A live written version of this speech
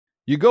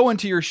You go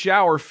into your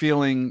shower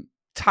feeling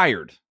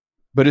tired,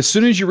 but as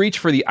soon as you reach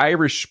for the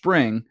Irish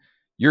Spring,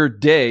 your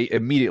day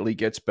immediately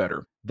gets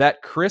better.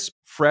 That crisp,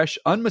 fresh,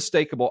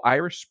 unmistakable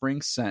Irish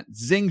Spring scent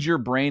zings your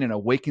brain and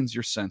awakens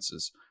your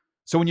senses.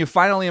 So when you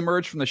finally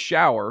emerge from the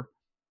shower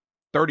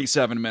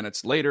 37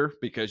 minutes later,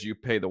 because you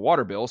pay the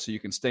water bill so you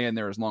can stay in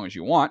there as long as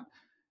you want,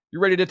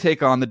 you're ready to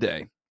take on the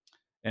day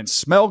and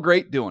smell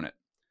great doing it.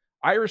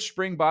 Irish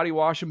Spring Body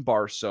Wash and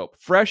Bar Soap.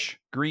 Fresh,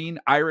 green,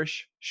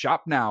 Irish.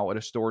 Shop now at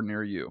a store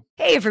near you.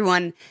 Hey,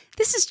 everyone.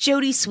 This is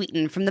Jody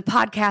Sweeten from the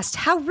podcast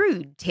How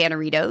Rude,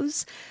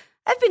 Tanneritos.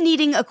 I've been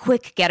needing a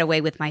quick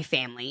getaway with my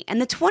family,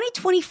 and the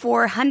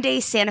 2024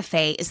 Hyundai Santa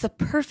Fe is the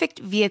perfect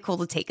vehicle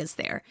to take us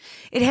there.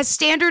 It has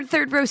standard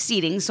third-row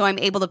seating, so I'm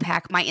able to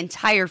pack my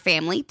entire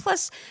family,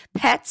 plus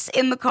pets,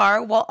 in the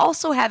car, while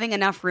also having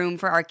enough room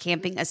for our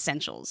camping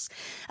essentials.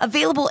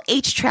 Available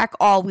H-Track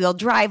all-wheel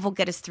drive will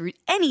get us through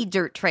any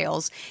dirt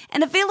trails,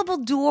 and available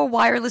dual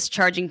wireless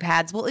charging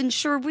pads will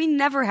ensure we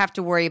never have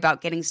to worry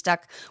about getting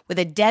stuck with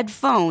a dead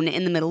phone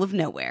in the middle of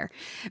nowhere.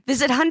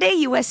 Visit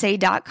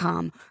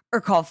HyundaiUSA.com or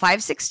call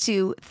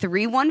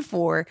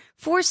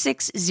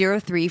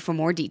 562-314-4603 for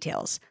more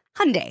details.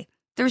 Hyundai,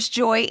 there's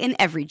joy in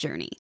every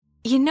journey.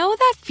 You know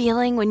that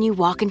feeling when you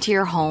walk into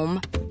your home,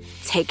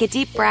 take a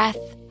deep breath,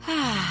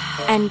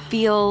 and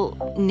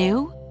feel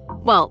new?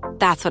 Well,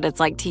 that's what it's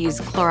like to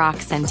use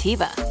Clorox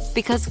Scentiva.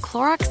 Because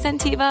Clorox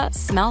Scentiva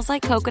smells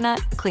like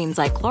coconut, cleans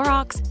like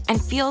Clorox, and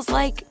feels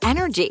like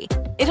energy.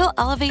 It'll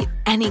elevate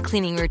any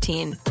cleaning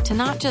routine to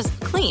not just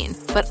clean,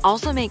 but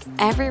also make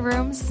every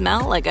room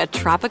smell like a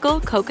tropical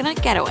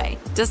coconut getaway.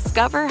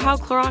 Discover how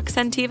Clorox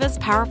Scentiva's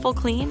powerful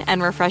clean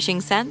and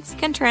refreshing scents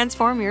can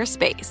transform your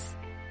space.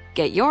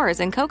 Get yours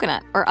in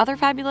coconut or other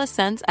fabulous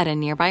scents at a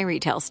nearby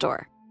retail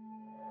store.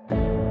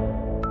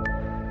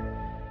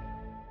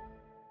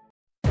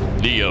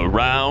 The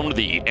Around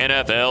the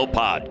NFL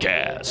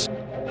podcast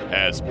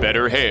has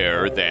better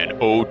hair than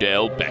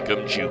Odell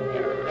Beckham Jr.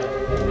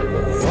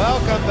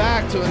 Welcome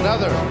back to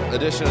another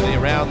edition of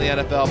the Around the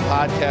NFL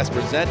podcast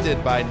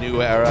presented by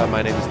New Era.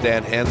 My name is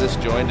Dan Hansis,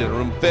 joined in a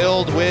room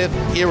filled with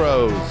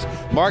heroes.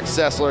 Mark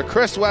Sessler,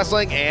 Chris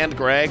Wessling, and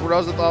Greg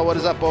Rosenthal. What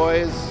is up,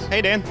 boys?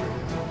 Hey, Dan.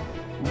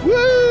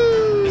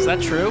 Woo! Is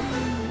that true?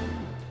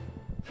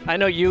 I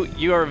know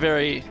you are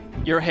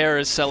your hair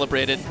is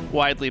celebrated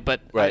widely,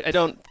 but right. I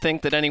don't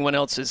think that anyone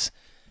else is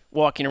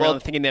walking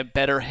around thinking they have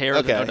better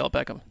hair than Odell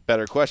Beckham.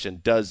 Better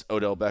question. Does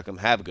Odell Beckham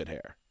have good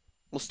hair?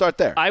 We'll start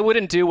there. I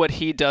wouldn't do what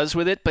he does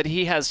with it, but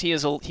he has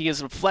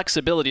a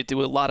flexibility to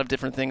do a lot of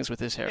different things with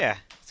his hair. Yeah,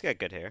 he's got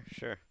good hair,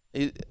 sure.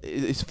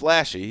 He's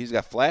flashy. He's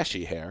got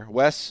flashy hair.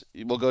 Wes,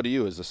 we'll go to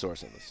you as the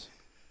source of this.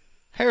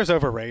 Hair's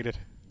overrated.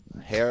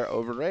 Hair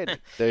overrated.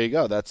 There you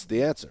go. That's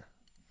the answer.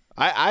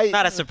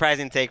 Not a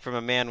surprising take from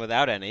a man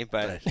without any,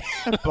 but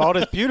bald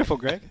is beautiful,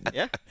 Greg.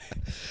 Yeah.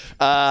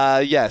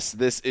 Yes,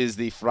 this is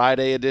the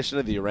Friday edition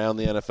of the Around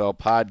the NFL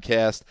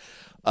podcast.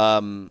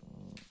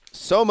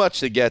 So much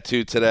to get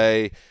to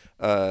today.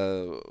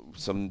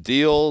 Some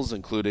deals,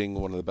 including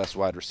one of the best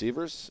wide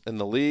receivers in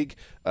the league,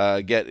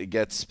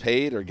 gets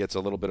paid or gets a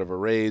little bit of a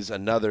raise.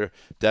 Another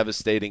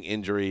devastating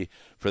injury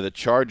for the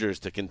Chargers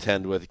to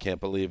contend with.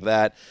 Can't believe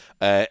that.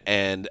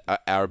 And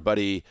our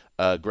buddy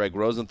Greg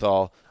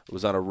Rosenthal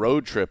was on a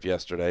road trip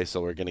yesterday,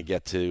 so we're going to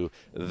get to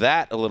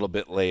that a little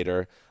bit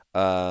later.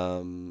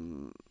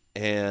 And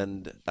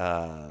then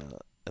a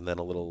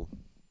little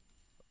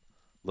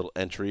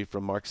entry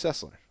from Mark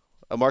Sessler.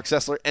 A Mark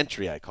Sessler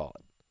entry, I call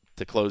it,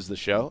 to close the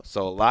show.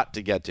 So a lot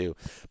to get to,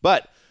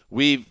 but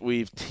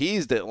we've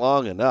teased it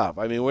long enough.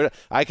 I mean,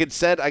 I could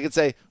say,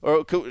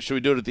 or should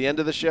we do it at the end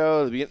of the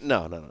show?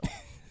 No.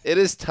 It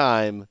is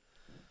time.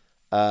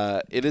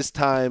 It is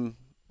time.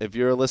 If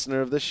you're a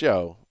listener of the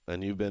show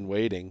and you've been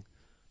waiting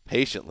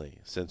patiently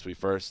since we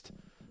first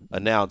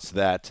announced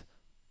that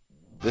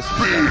this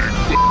big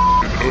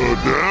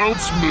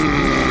announcement.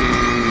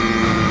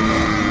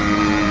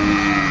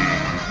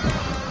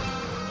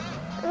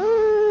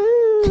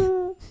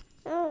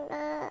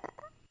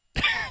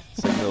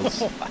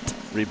 Signals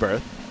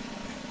rebirth.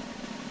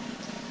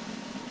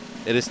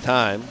 It is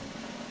time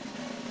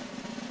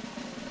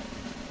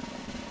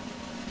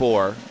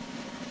for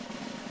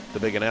the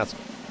big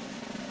announcement.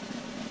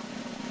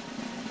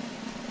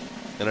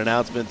 An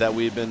announcement that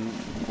we've been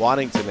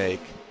wanting to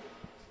make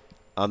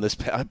on this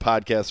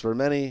podcast for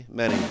many,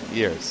 many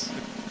years.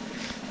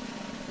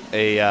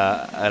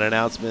 An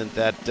announcement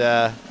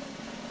that,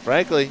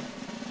 frankly,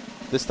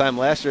 this time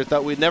last year I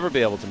thought we'd never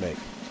be able to make.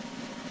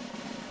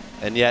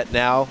 And yet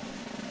now,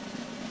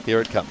 here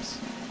it comes.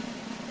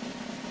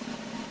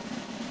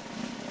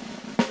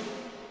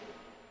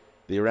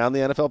 The Around the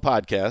NFL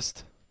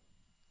podcast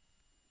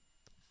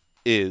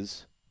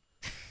is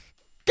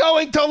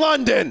going to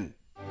London.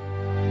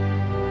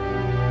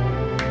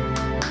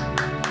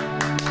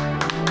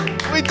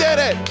 We did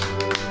it.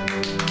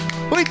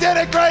 We did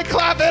it, Greg.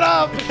 Clap it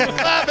up.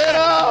 Clap it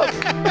up.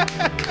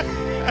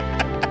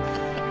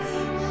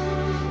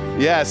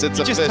 Yes, it's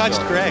official. You just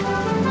touched Greg.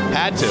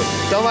 Had to.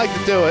 Don't like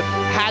to do it.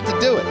 Had to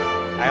do it.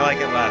 I like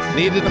it less.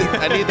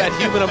 I need that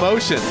human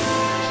emotion.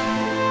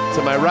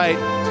 to my right,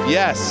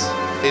 yes,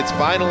 it's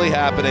finally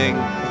happening.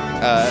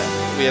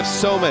 We have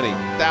so many,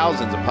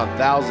 thousands upon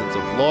thousands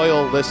of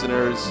loyal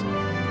listeners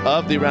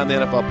of the Around the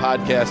NFL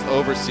podcast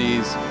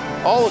overseas,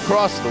 all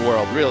across the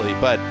world, really.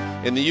 But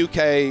in the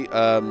UK,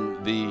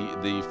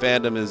 the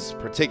fandom is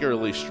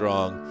particularly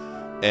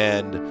strong.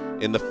 And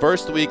in the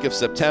first week of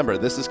September,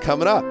 this is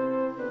coming up,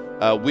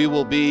 we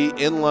will be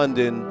in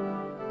London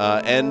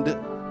and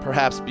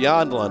perhaps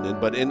beyond London,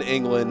 but in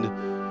England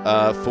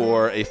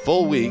for a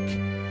full week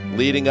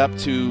leading up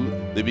to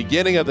the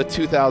beginning of the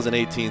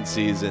 2018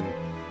 season.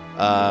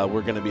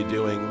 We're going to be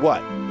doing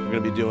what? We're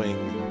going to be doing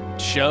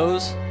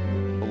Shows.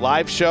 a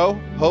live show,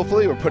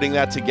 hopefully. We're putting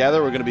that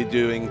together. We're going to be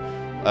doing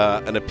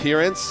an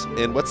appearance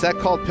in, what's that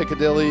called?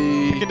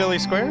 Piccadilly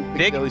Square?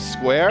 Piccadilly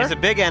Square? It's a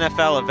big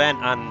NFL event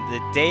on the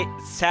date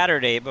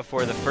Saturday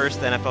before the first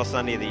NFL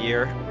Sunday of the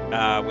year,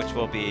 which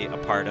we'll be a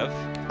part of.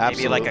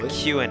 Maybe like a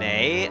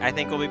Q&A, I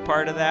think we'll be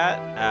part of that.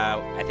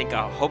 I think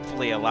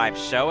hopefully a live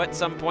show at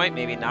some point,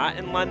 maybe not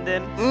in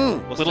London.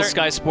 Little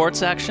Sky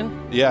Sports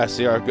action. Yeah,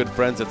 see our good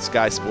friends at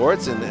Sky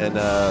Sports and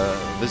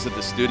visit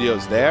the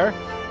studios there.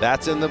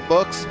 That's on the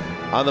books.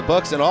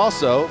 And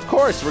also, of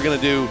course, we're going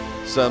to do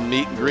some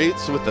meet and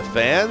greets with the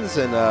fans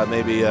and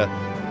maybe a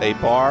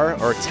bar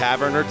or a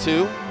tavern or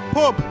two.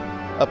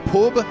 A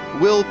pub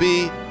will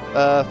be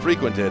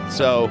frequented.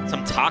 So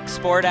some talk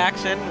sport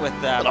action with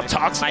my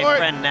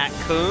friend Nat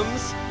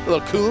Coombs.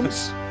 Little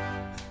Coombs.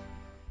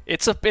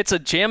 It's a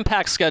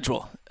jam-packed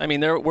schedule. I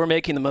mean, we're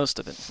making the most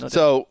of it. No doubt.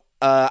 So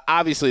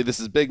obviously, this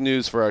is big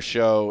news for our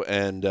show,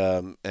 and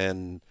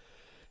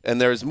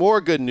there's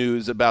more good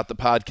news about the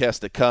podcast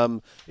to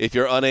come. If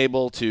you're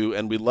unable to,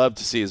 and we'd love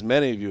to see as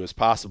many of you as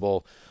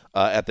possible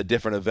at the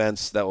different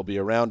events that will be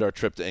around our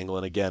trip to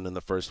England again in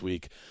the first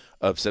week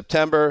of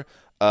September.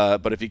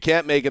 But if you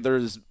can't make it, there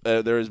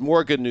is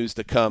more good news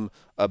to come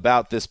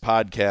about this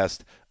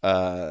podcast.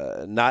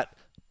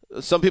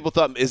 Some people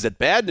thought, is it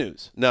bad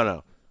news?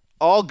 No,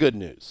 all good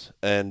news.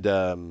 And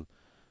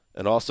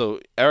also,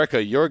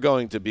 Erica, you're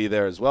going to be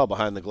there as well,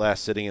 behind the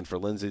glass, sitting in for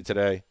Lindsay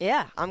today.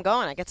 Yeah, I'm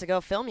going. I get to go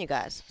film you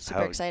guys.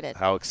 Super excited.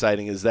 How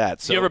exciting is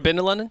that? So, you ever been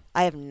to London?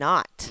 I have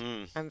not.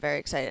 I'm very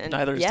excited. And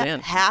Neither has Dan.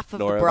 Half of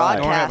Nor the have I.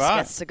 broadcast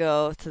gets to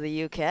go to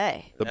the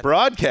UK. The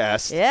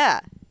broadcast?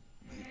 Yeah.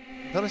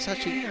 Notice how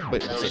she...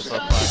 Wait, what's this?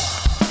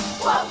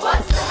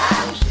 What's the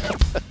hash?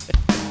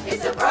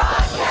 It's a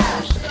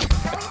broadcast.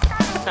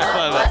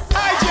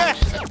 Hi, Jeff.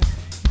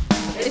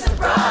 It's a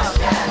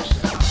broadcast.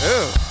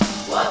 Ooh.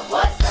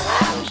 What's the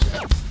hash?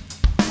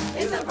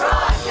 It's a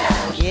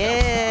broadcast.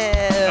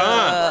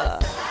 Yeah.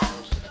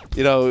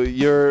 You know,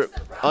 your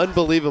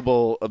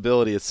unbelievable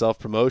ability at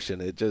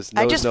self-promotion, it just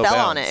knows I just no fell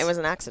bounds. on it. It was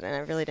an accident. I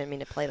really didn't mean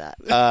to play that.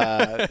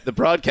 The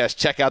broadcast,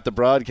 check out the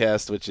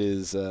broadcast, which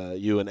is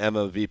you and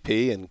Emma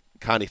VP and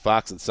Connie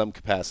Fox in some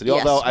capacity.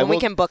 Yes, Although we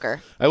can book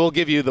her. I will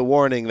give you the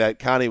warning that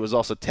Connie was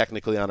also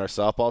technically on our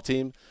softball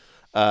team.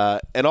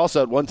 And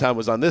also at one time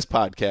was on this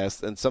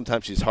podcast, and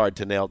sometimes she's hard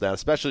to nail down,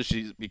 especially as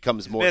she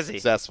becomes more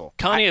successful.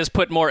 Connie has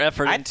put more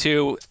effort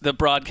into the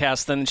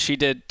broadcast than she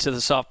did to the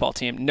softball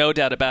team. No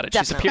doubt about it.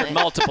 Definitely. She's appeared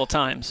multiple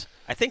times.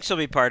 I think she'll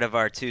be part of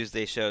our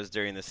Tuesday shows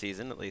during the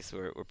season. At least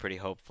we're pretty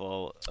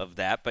hopeful of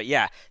that. But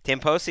yeah,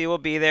 Tamposi will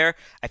be there.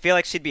 I feel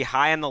like she'd be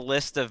high on the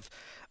list of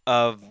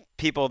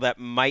people that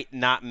might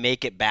not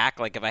make it back,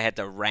 like if I had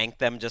to rank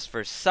them just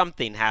for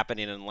something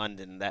happening in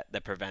London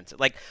that prevents it.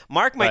 Like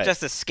Mark might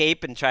just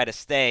escape and try to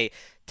stay.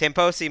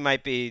 Tamposi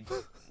might be,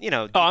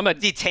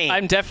 detained.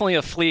 I'm definitely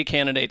a flea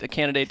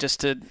candidate,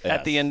 just to,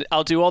 at the end,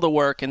 I'll do all the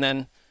work and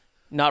then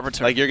not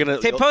return. Like you're going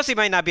to... Tamposi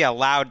might not be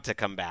allowed to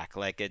come back.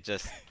 Like it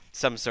just...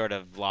 some sort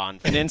of law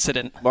enforcement. An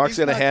incident. Mark's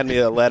going to hand me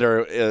a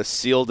letter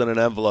sealed in an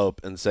envelope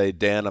and say,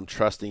 Dan, I'm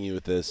trusting you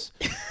with this.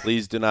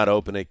 Please do not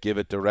open it. Give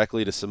it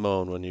directly to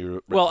Simone when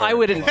you Well, return. I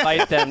would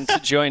invite them to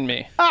join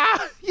me.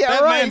 Yeah,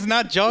 That right. man's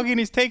not jogging.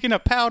 He's taking a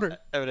powder.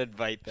 I would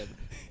invite them.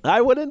 I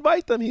would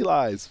invite them. He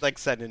lies. Like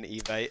send an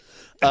e-bite.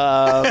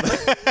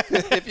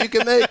 If you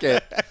can make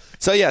it.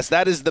 So, yes,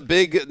 that is the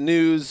big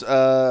news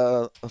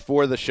for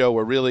the show.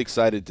 We're really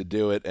excited to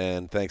do it,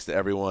 and thanks to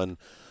everyone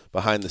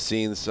behind the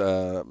scenes,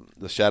 the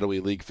Shadowy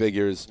League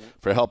figures,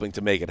 for helping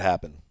to make it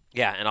happen.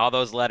 Yeah, and all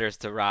those letters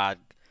to Rod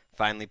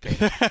finally paid.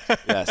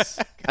 Yes.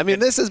 I mean,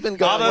 this has been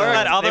going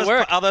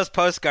all those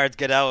postcards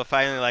get out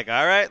finally like,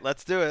 all right,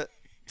 let's do it.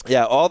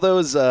 Yeah, all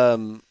those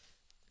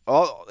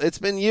it's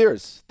been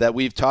years that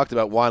we've talked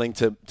about wanting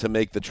to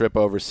make the trip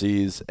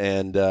overseas,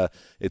 and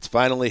it's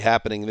finally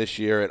happening this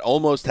year. It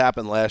almost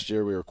happened last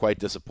year. We were quite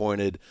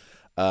disappointed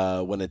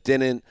when it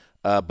didn't.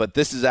 But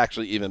this is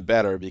actually even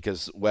better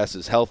because Wes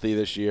is healthy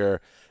this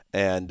year,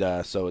 and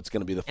so it's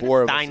going to be the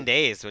four of us. 9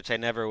 days, which I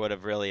never would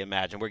have really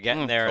imagined. We're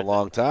getting there a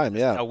long time,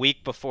 yeah. A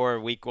week before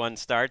week one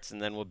starts, and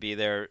then we'll be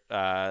there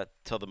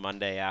till the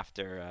Monday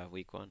after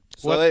week one.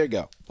 So there you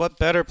go. What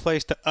better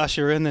place to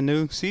usher in the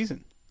new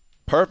season?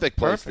 Perfect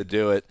place to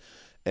do it,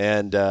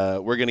 and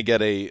we're going to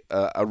get a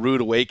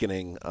rude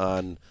awakening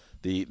on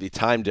the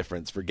time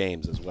difference for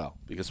games as well,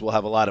 because we'll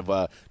have a lot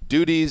of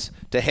duties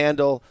to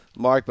handle,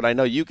 Mark, but I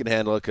know you can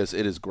handle it because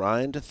it is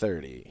grind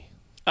 30.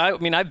 I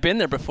mean, I've been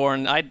there before,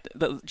 and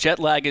the jet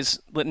lag is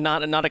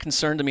not a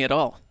concern to me at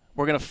all.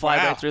 We're going to fly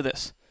right through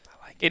this.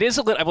 It is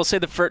a little. I will say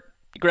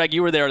Greg,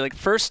 you were there. Like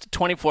first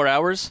 24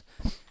 hours,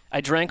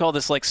 I drank all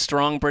this like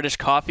strong British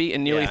coffee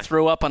and nearly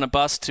threw up on a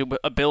bus to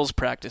a Bills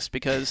practice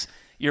because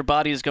your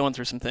body is going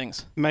through some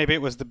things. Maybe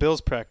it was the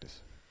Bills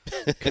practice.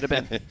 Could have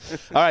been.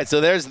 All right,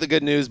 so there's the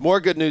good news. More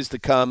good news to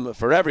come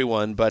for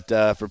everyone, but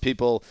for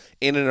people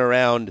in and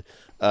around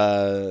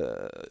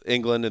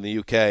England and the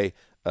UK,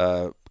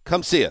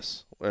 come see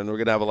us, and we're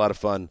going to have a lot of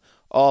fun,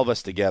 all of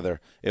us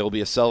together. It will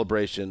be a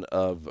celebration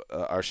of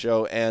our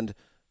show and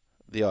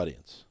the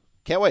audience.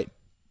 Can't wait.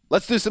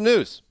 Let's do some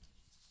news.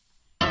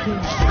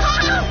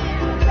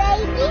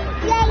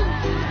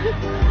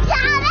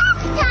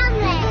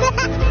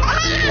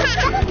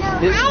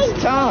 This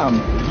is Tom.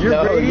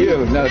 You're Brady?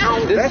 You. No,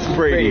 that's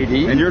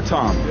Brady. And you're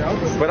Tom.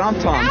 But I'm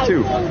Tom,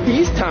 too.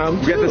 He's Tom,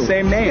 too. We got the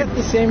same name. We got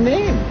the same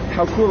name.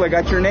 How cool, I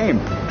got your name.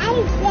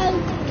 I'm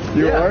Brady.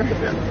 You are?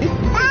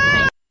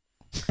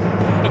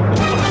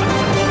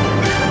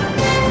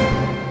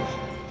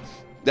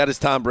 That is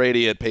Tom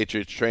Brady at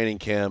Patriots training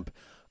camp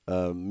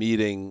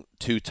meeting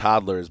two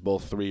toddlers,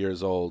 both 3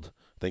 years old,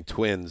 I think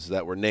twins,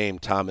 that were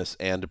named Thomas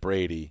and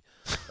Brady.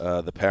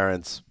 The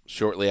parents,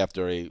 shortly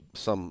after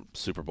some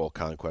Super Bowl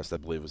conquest, I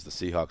believe it was the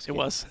Seahawks game, it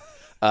was,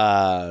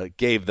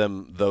 gave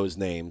them those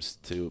names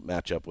to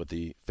match up with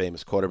the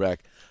famous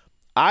quarterback.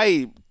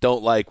 I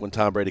don't like when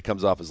Tom Brady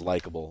comes off as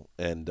likable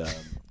and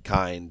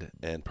kind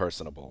and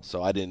personable.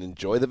 So I didn't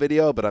enjoy the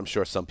video, but I'm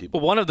sure some people.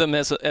 Well, one of them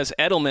as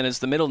Edelman is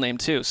the middle name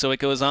too, so it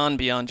goes on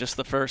beyond just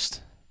the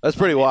first. That's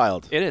pretty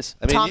wild. It is.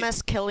 I mean,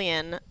 Thomas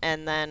Killian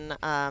and then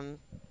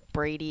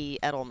Brady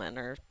Edelman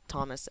or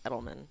Thomas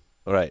Edelman.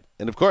 All right,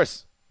 and of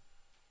course,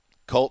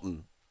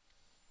 Colton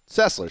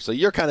Sessler. So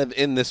you're kind of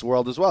in this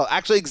world as well.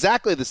 Actually,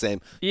 exactly the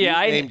same. Yeah,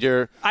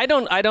 I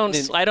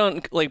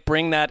don't like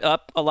bring that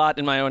up a lot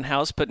in my own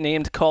house, but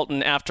named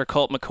Colton after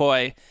Colt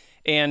McCoy,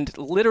 and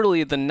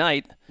literally the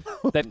night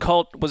that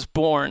Colt was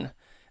born,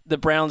 the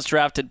Browns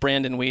drafted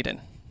Brandon Weeden.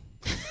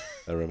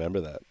 I remember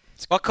that.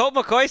 Well, Colt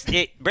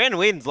McCoy, Brandon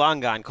Whedon's long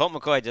gone. Colt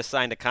McCoy just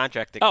signed a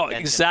contract extension. Oh,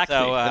 exactly.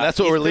 So, and that's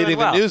what we're leading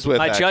the news with.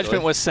 My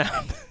judgment was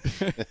sound.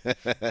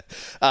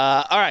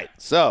 All right,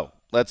 so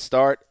let's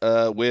start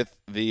with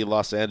the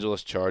Los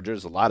Angeles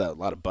Chargers. A lot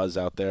of buzz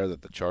out there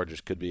that the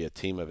Chargers could be a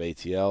team of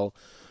ATL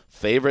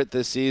favorite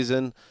this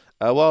season.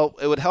 Well,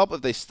 it would help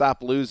if they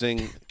stop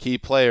losing key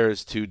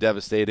players to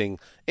devastating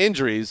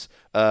injuries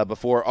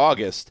before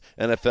August.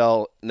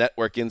 NFL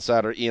Network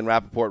insider Ian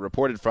Rappaport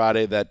reported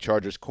Friday that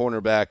Chargers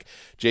cornerback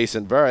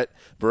Jason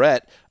Verrett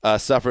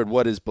suffered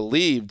what is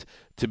believed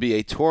to be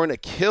a torn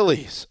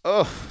Achilles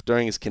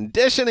during his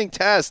conditioning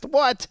test.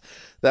 What?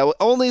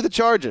 Only the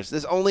Chargers.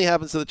 This only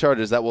happens to the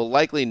Chargers. That will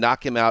likely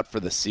knock him out for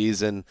the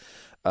season.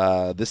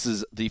 This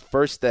is the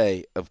first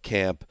day of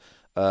camp.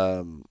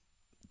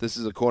 This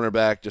is a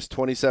cornerback, just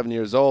 27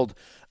 years old,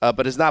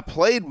 but has not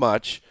played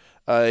much.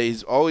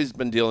 He's always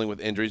been dealing with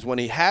injuries. When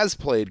he has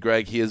played,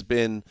 Greg, he has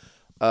been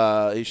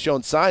he's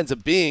shown signs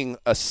of being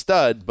a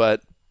stud,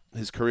 but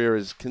his career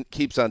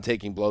keeps on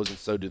taking blows, and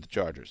so do the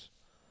Chargers.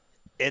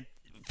 I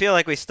feel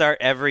like we start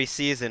every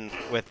season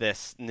with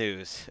this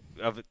news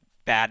of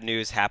bad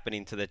news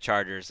happening to the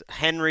Chargers.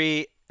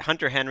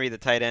 Hunter Henry, the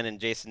tight end, and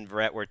Jason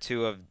Verrett were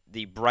two of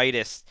the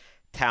brightest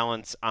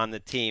talents on the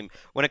team.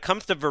 When it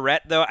comes to Verrett,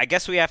 though, I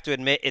guess we have to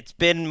admit it's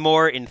been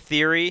more in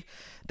theory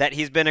that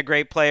he's been a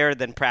great player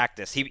than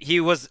practice.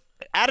 He was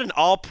at an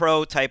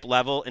all-pro type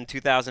level in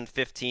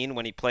 2015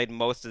 when he played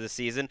most of the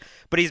season,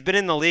 but he's been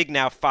in the league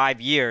now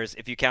 5 years,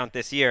 if you count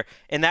this year,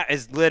 and that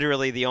is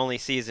literally the only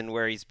season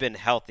where he's been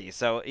healthy.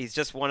 So he's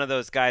just one of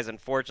those guys,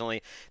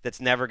 unfortunately, that's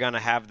never going to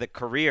have the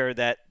career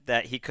that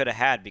he could have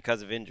had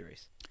because of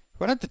injuries.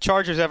 Why don't the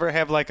Chargers ever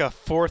have like a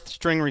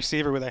fourth-string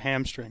receiver with a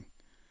hamstring?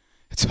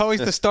 It's always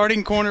the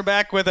starting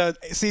cornerback with a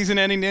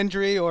season-ending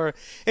injury, or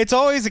it's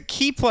always a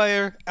key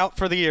player out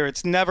for the year.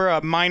 It's never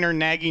a minor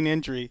nagging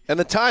injury. And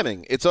the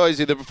timing, it's always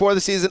either before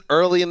the season,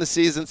 early in the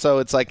season, so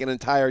it's like an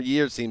entire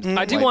year seems.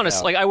 I do want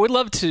to I would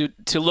love to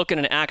look at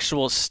an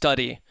actual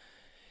study,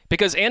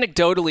 because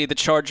anecdotally the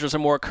Chargers are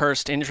more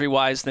cursed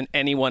injury-wise than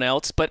anyone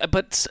else.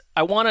 But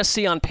I want to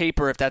see on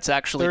paper if that's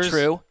actually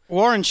true.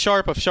 Warren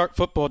Sharp of Sharp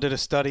Football did a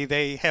study.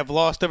 They have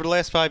lost over the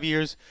last 5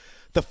 years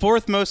the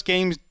fourth most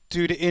games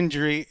due to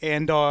injury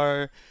and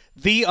are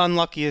the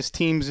unluckiest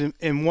teams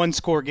in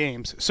one-score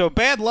games. So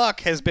bad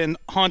luck has been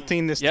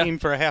haunting this team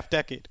for a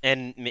half-decade.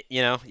 And,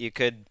 you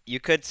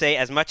could say,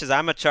 as much as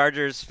I'm a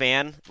Chargers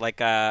fan, like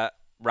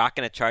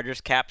rocking a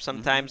Chargers cap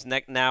sometimes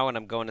now when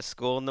I'm going to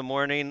school in the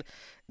morning,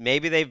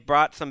 maybe they've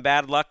brought some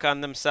bad luck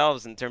on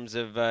themselves in terms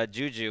of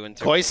Juju. In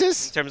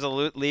terms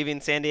of leaving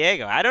San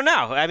Diego. I don't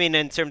know. I mean,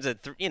 in terms of,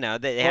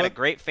 they had a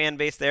great fan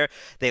base there.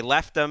 They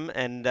left them,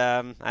 and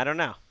I don't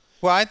know.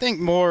 Well, I think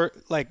more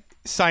like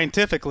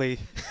scientifically,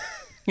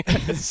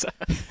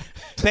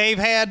 they've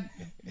had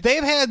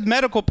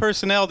medical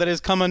personnel that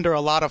has come under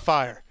a lot of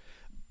fire.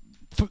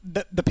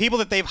 The people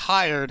that they've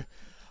hired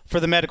for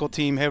the medical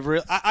team have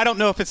I don't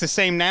know if it's the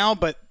same now,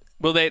 but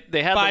Well,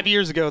 they had 5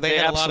 years ago. They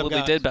had a lot of absolutely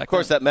guys. did back Of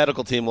course, then. that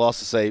medical team will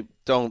also say,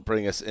 "Don't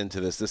bring us into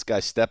this. This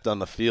guy stepped on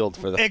the field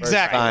for the first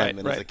time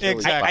in his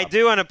Achilles pop." I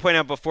do want to point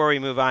out before we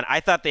move on, I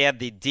thought they had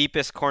the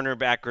deepest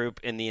cornerback group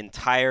in the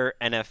entire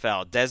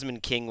NFL.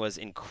 Desmond King was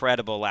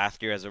incredible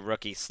last year as a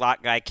rookie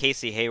slot guy.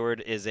 Casey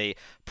Hayward is a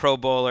Pro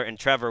Bowler, and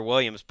Trevor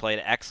Williams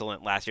played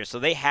excellent last year. So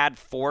they had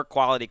 4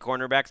 quality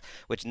cornerbacks,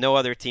 which no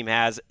other team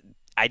has.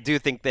 I do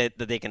think that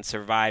they can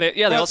survive.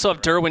 They also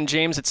have Derwin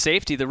James at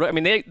safety.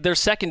 Their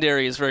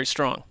secondary is very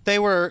strong. They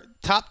were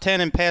top 10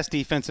 in pass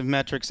defensive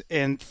metrics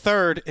and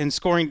 3rd in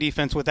scoring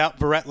defense without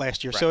Verrett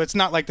last year. Right. So it's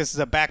not like this is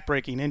a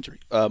back-breaking injury.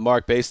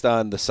 Mark, based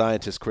on the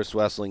scientist Chris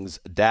Wessling's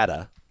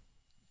data,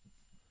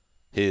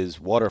 his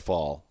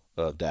waterfall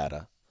of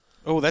data.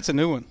 Oh, that's a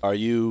new one. Are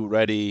you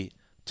ready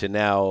to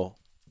now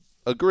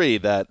agree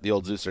that the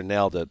old Zeuser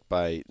nailed it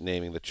by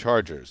naming the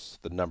Chargers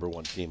the number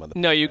 1 team on the?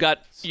 No, you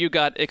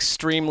got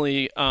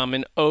extremely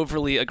and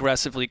overly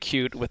aggressively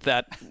cute with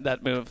that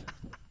move.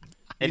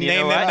 And you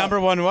name that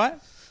number 1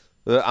 what?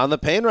 On the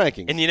pain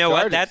rankings. And you know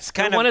Chargers. what? That's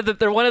kind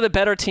they're one of the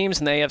better teams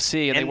in the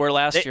AFC, and they were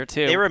last year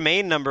too. They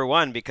remain number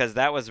 1 because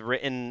that was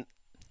written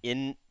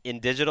in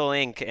digital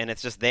ink, and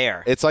it's just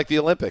there. It's like the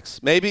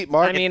Olympics. Maybe,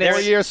 Mark, 4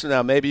 years from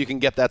now, maybe you can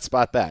get that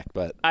spot back.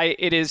 But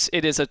it is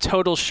a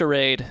total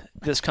charade,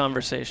 this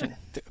conversation.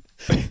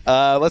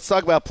 Let's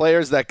talk about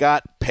players that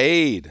got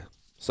paid.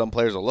 Some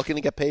players are looking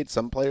to get paid.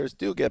 Some players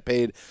do get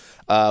paid.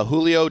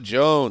 Julio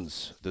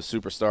Jones, the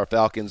superstar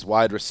Falcons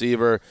wide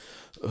receiver,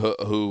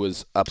 who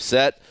was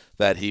upset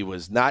that he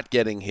was not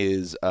getting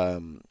his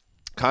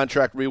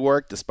contract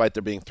reworked, despite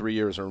there being 3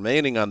 years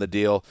remaining on the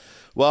deal.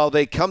 Well,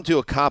 they come to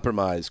a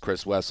compromise,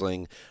 Chris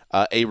Wessling,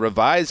 a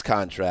revised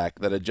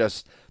contract that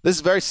this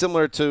is very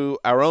similar to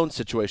our own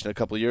situation a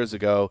couple years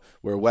ago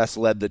where Wes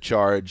led the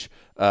charge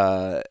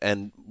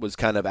and was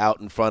kind of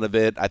out in front of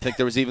it. I think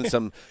there was even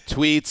some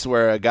tweets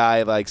where a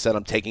guy said,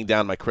 "I'm taking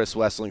down my Chris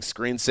Wessling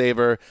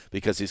screensaver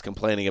because he's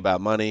complaining about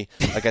money."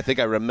 I think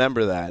I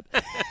remember that.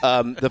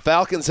 The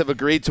Falcons have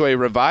agreed to a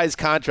revised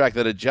contract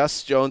that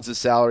adjusts Jones'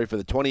 salary for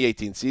the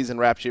 2018 season.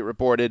 Rap Sheet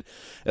reported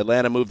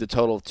Atlanta moved a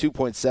total of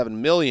 $2.7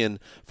 million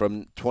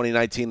from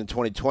 2019 and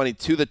 2020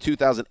 to the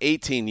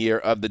 2018 year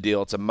of the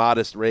deal. It's a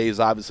modest raise,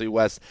 obviously,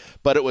 Wes,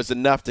 but it was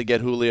enough to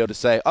get Julio to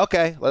say,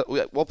 "Okay,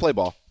 we'll play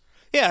ball."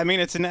 Yeah, I mean,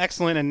 it's an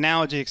excellent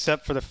analogy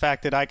except for the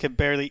fact that I could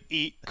barely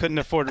eat, couldn't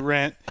afford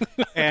rent,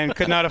 and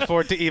could not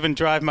afford to even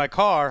drive my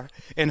car,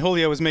 and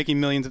Julio was making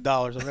millions of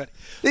dollars already.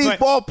 These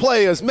ball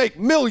players make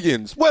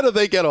millions. Where do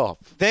they get off?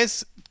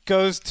 This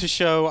goes to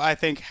show, I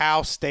think,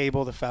 how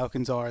stable the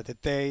Falcons are.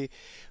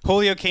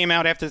 Julio came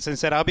out after this and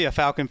said, "I'll be a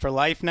Falcon for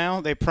life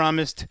now." They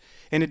promised,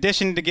 in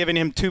addition to giving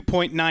him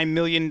 $2.9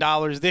 million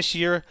this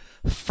year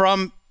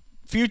from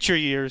future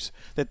years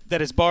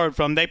that is borrowed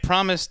from, they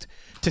promised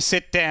to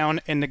sit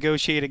down and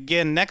negotiate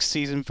again next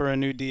season for a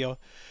new deal.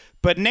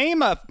 But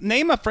name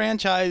a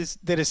franchise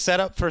that is set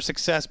up for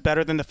success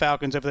better than the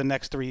Falcons over the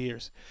next 3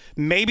 years.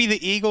 Maybe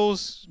the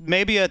Eagles,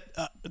 maybe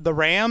the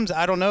Rams,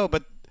 I don't know,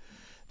 but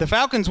the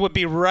Falcons would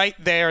be right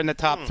there in the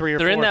top 3 or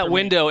 4. They're in that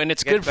window, and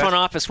it's good front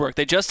office work.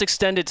 They just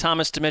extended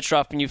Thomas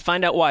Dimitroff, and you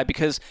find out why.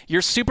 Because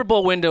your Super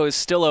Bowl window is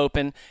still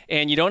open,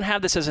 and you don't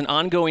have this as an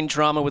ongoing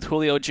drama with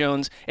Julio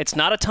Jones. It's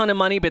not a ton of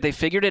money, but they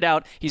figured it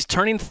out. He's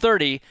turning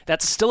 30.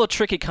 That's still a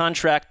tricky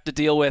contract to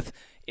deal with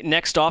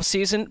next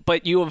offseason,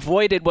 but you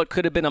avoided what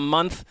could have been a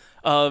month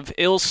of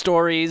ill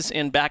stories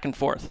and back and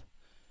forth.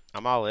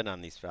 I'm all in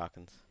on these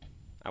Falcons.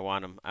 I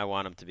want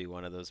them to be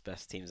one of those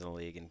best teams in the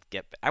league and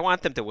I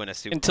want them to win a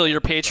Super Bowl. Until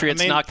your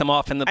Patriots knock them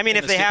off in the if they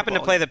Super happen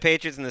Bowl. to play the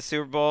Patriots in the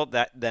Super Bowl,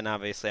 then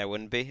obviously I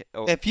wouldn't be.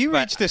 If you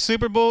reach the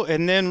Super Bowl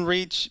and then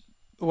reach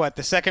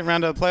the second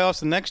round of the playoffs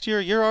the next year,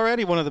 you're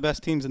already one of the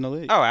best teams in the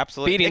league. Oh,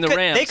 absolutely. Beating the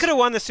Rams. They could have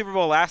won the Super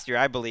Bowl last year,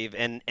 I believe,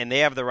 and they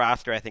have the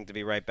roster, I think, to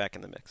be right back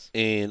in the mix.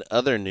 In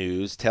other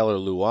news, Taylor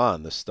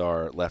Lewan, the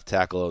star left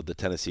tackle of the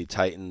Tennessee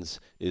Titans,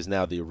 is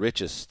now the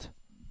richest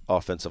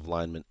offensive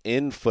lineman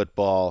in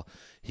football.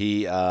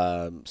 He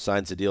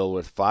signs a deal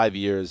with 5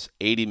 years,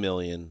 $80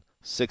 million,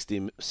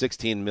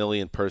 $16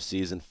 million per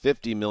season,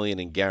 $50 million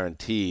in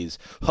guarantees.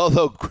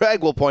 Although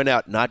Greg will point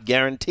out, not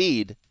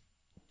guaranteed.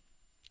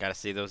 Got to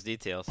see those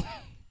details.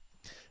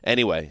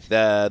 Anyway,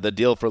 the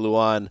deal for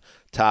Lewan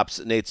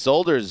tops Nate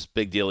Solder's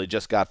big deal he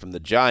just got from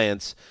the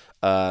Giants.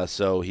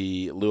 So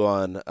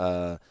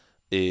Lewan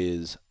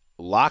is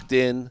locked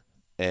in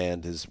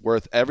and is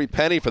worth every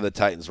penny for the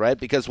Titans, right?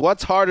 Because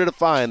what's harder to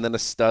find than a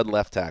stud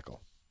left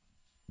tackle?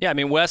 Yeah, I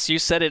mean, Wes, you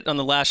said it on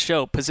the last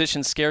show,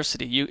 position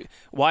scarcity.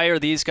 Why are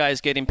these guys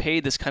getting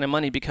paid this kind of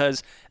money?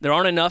 Because there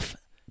aren't enough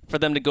for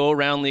them to go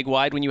around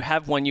league-wide. When you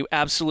have one, you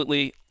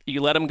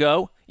let them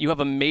go. You have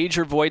a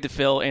major void to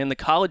fill, and the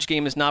college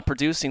game is not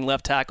producing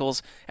left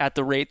tackles at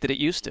the rate that it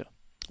used to.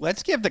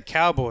 Let's give the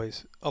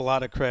Cowboys a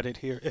lot of credit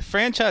here. If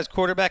franchise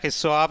quarterback is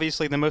so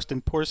obviously the most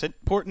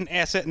important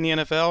asset in the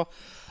NFL,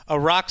 a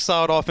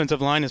rock-solid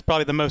offensive line is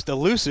probably the most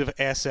elusive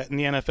asset in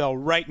the NFL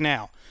right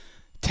now.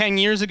 10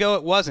 years ago,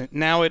 it wasn't.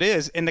 Now it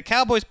is. And the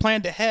Cowboys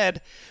planned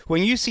ahead.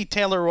 When you see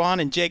Taylor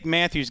Lewan and Jake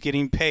Matthews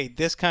getting paid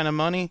this kind of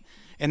money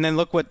And then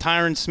look what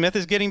Tyron Smith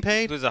is getting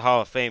paid. Who's a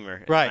Hall of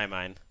Famer in my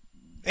mind.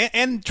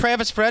 And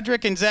Travis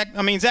Frederick and Zach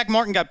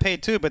Martin got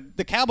paid too, but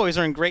the Cowboys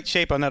are in great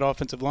shape on that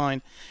offensive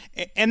line.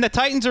 And the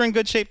Titans are in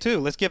good shape too.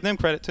 Let's give them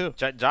credit too.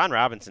 John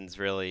Robinson's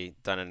really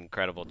done an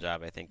incredible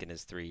job, I think, in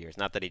his 3 years.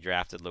 Not that he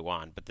drafted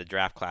Luan, but the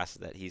draft classes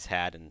that he's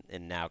had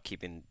and now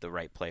keeping the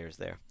right players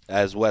there.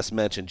 As Wes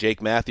mentioned, Jake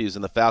Matthews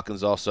and the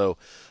Falcons also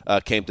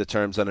came to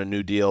terms on a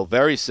new deal.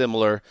 Very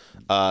similar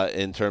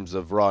in terms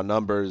of raw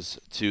numbers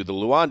to the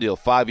Luan deal.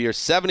 5 years,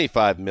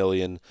 $75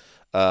 million.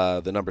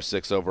 The number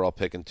 6 overall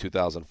pick in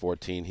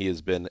 2014. He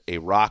has been a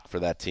rock for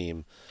that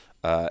team,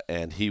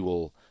 and he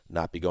will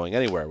not be going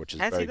anywhere, which is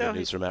very good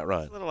news for Matt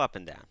Ryan. A little up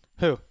and down.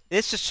 Who?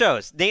 This just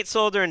shows. Nate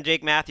Solder and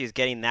Jake Matthews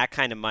getting that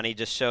kind of money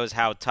just shows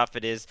how tough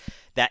it is.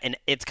 And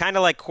it's kind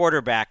of like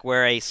quarterback,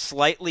 where a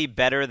slightly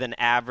better than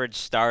average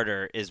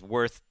starter is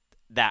worth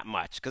that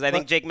much. Because I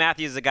think Jake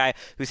Matthews is a guy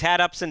who's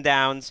had ups and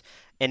downs,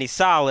 and he's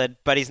solid,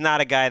 but he's not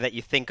a guy that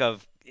you think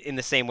of in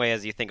the same way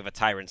as you think of a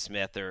Tyron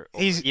Smith or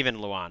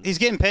even Luan. He's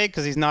getting paid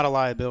because he's not a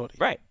liability.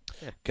 Right.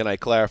 Yeah. Can I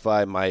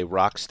clarify my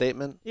rock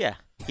statement? Yeah.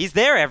 He's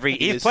there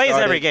he plays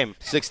every game.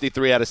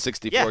 63 out of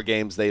 64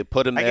 games. They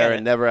put him there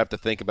and never have to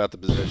think about the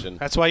position.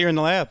 That's why you're in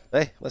the lab.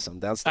 Hey, listen, I'm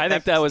downstairs. I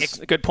think that was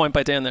a good point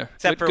by Dan there.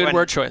 Good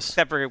word choice.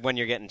 Except for when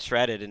you're getting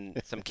shredded in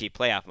some key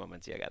playoff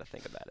moments, you got to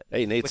think about it.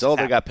 Hey, Nate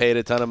Solder got paid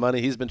a ton of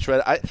money. He's been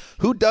shredded.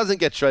 Who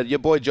doesn't get shredded? Your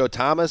boy Joe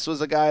Thomas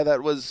was a guy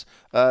that was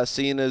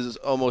seen as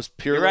almost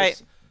peerless. You're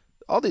right.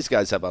 All these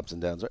guys have ups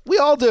and downs, right? We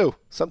all do.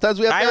 Sometimes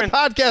we have bad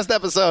podcast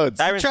episodes.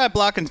 Try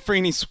blocking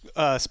Freeney's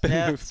spin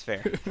move. That's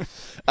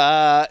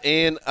fair.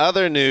 In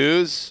other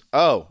news,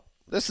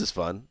 this is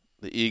fun.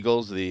 The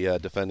Eagles, the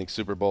defending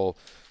Super Bowl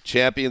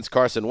champions,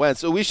 Carson Wentz.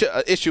 So we should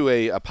issue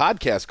a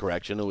podcast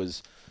correction. It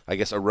was, I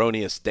guess,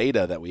 erroneous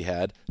data that we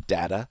had.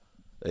 Data.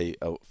 A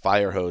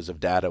fire hose of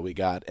data we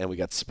got, and we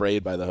got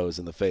sprayed by the hose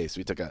in the face.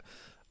 We took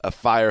a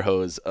fire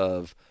hose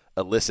of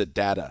illicit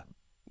data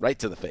right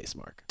to the face,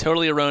 Mark.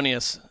 Totally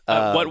erroneous.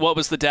 What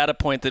was the data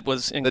point that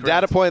was incorrect? The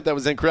data point that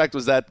was incorrect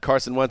was that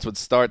Carson Wentz would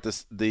start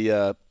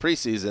the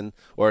preseason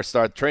or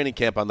start training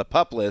camp on the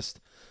PUP list,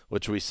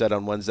 which we said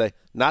on Wednesday.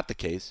 Not the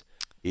case.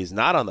 He's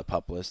not on the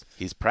PUP list.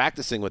 He's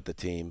practicing with the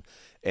team,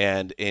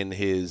 and in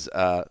his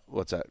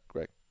what's that,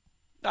 Greg?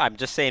 I'm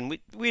just saying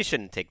we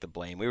shouldn't take the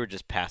blame. We were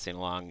just passing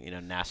along,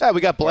 national. Yeah,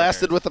 we got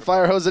blasted with the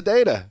fire hose of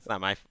data. It's not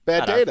my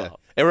bad data.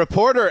 A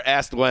reporter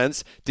asked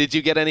Wentz, "Did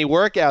you get any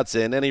workouts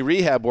in, any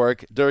rehab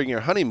work during your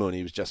honeymoon?"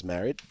 He was just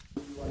married.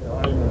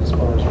 As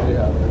far as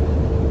rehab,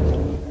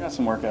 I got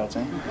some workouts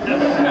in.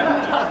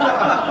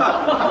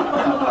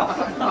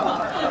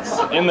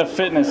 In the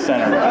fitness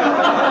center.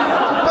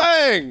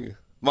 Bang!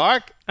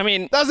 Mark? I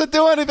mean, does it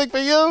do anything for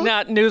you?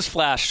 Not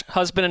newsflash.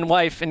 Husband and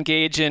wife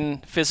engage in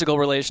physical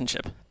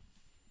relationship.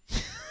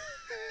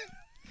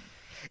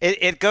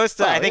 It goes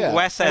to, I think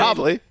Wes has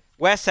probably.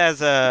 Wes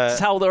has It's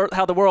how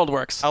the world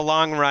works. A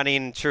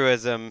long-running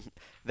truism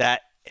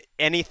that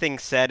anything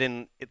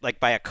said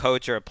by a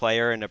coach or a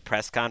player in a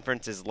press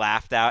conference is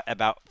laughed out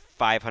about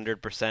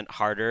 500%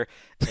 harder,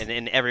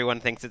 and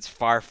everyone thinks it's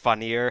far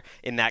funnier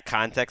in that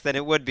context than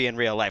it would be in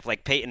real life.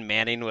 Like Peyton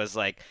Manning was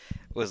like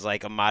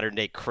a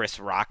modern-day Chris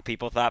Rock,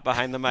 people thought,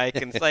 behind the mic,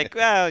 and it's like,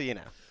 well,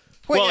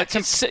 Well,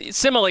 it's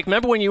similar. Like,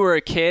 remember when you were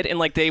a kid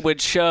and they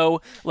would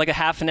show a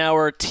half an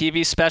hour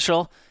TV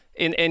special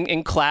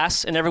in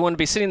class, and everyone would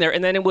be sitting there,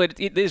 and then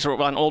these were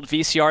on old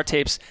VCR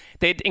tapes.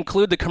 They'd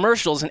include the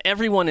commercials, and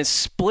everyone is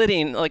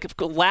splitting,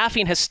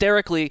 laughing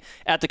hysterically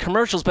at the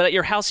commercials. But at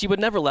your house, you would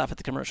never laugh at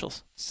the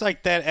commercials. It's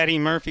like that Eddie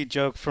Murphy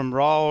joke from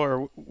Raw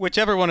or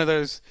whichever one of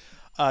those.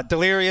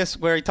 Delirious,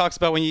 where he talks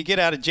about when you get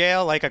out of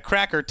jail, like a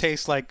cracker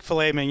tastes like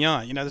filet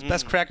mignon. The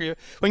best cracker.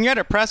 When you're at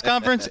a press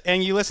conference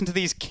and you listen to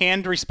these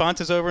canned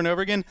responses over and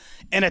over again,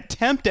 an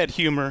attempt at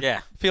humor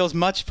feels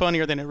much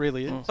funnier than it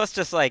really is. Plus,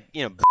 just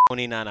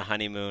boning on a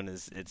honeymoon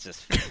it's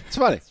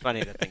funny. It's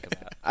funny to think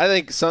about. I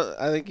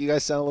think you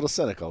guys sound a little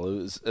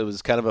cynical. It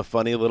was kind of a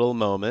funny little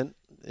moment.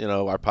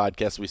 Our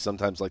podcast, we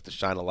sometimes like to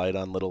shine a light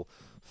on little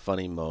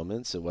funny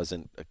moments. It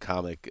wasn't a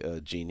comic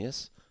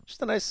genius.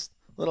 Just a nice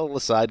little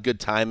aside, good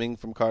timing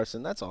from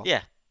Carson. That's all.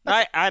 Yeah.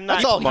 I'm not.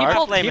 That's all, Mark.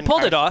 You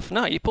pulled it off.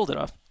 No, you pulled it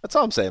off. That's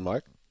all I'm saying,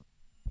 Mark.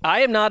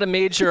 I am not a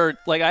major,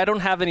 I don't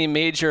have any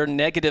major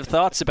negative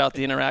thoughts about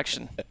the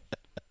interaction.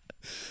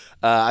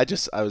 I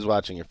was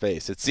watching your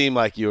face. It seemed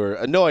like you were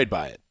annoyed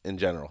by it in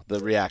general, the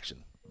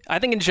reaction. I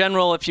think in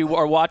general, if you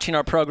are watching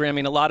our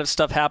programming, a lot of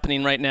stuff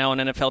happening right now on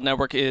NFL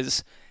Network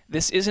is,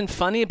 this isn't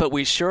funny, but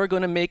we sure are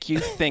going to make you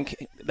think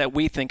that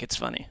we think it's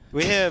funny.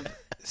 We have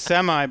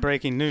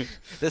semi-breaking news.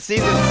 The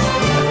season.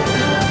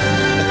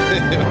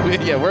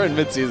 We're in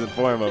mid-season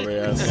form over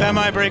here.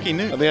 Semi-breaking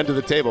news. On the end of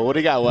the table. What do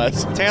you got,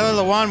 Wes? Taylor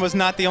Lewan was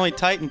not the only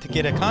Titan to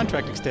get a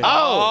contract extension.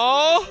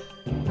 Oh!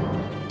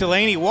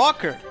 Delaney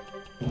Walker,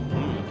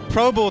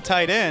 Pro Bowl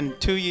tight end,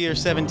 2-year,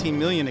 $17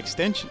 million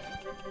extension.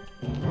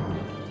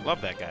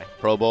 Love that guy.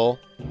 Pro Bowl.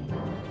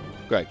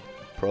 Greg,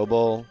 Pro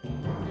Bowl.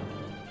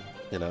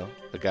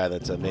 A guy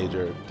that's a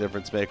major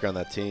difference maker on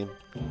that team.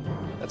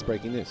 That's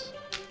breaking news.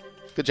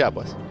 Good job,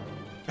 Wes.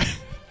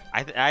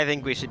 I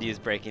think we should use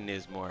breaking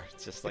news more.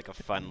 It's just like a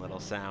fun little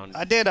sound.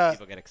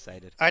 People get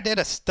excited. I did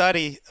a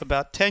study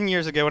about 10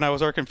 years ago when I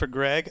was working for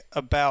Greg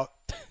about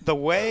the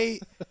way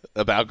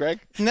About Greg?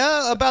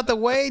 No, about the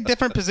way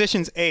different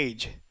positions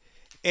age.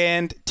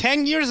 And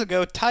 10 years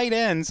ago, tight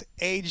ends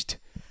aged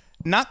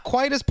not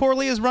quite as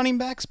poorly as running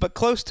backs, but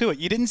close to it.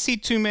 You didn't see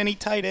too many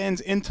tight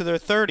ends into their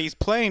 30s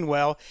playing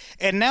well.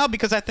 And now,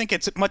 because I think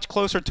it's much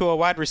closer to a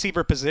wide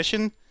receiver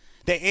position,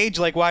 they age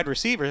like wide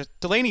receivers.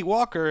 Delaney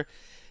Walker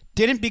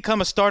didn't become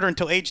a starter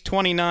until age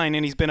 29,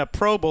 and he's been a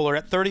Pro Bowler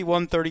at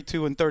 31,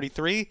 32, and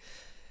 33.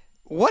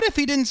 What if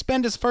he didn't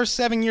spend his first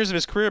 7 years of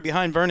his career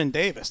behind Vernon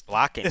Davis?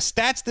 Blocking. The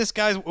stats this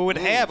guy would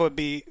have would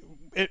be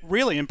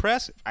really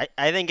impressive.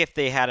 I think if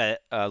they had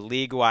a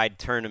league-wide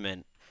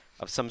tournament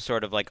of some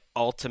sort of like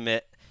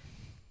ultimate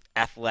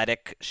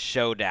athletic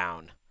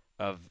showdown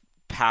of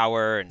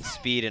power and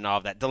speed and all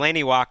of that,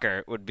 Delaney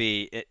Walker would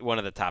be one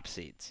of the top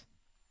seeds.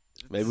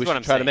 Maybe we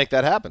should try to make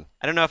that happen.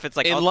 I don't know if it's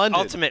like in London,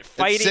 ultimate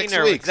fighting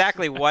or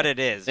exactly what it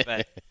is,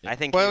 but I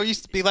think. Well, it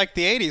used to be like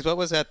the 80s. What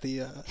was that?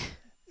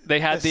 They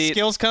had the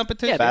skills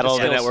competition? Battle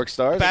of the Network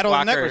Stars? Battle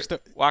of the Network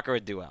Stars. Walker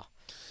would do well.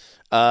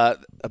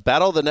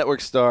 Battle of the Network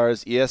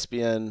Stars,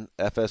 ESPN,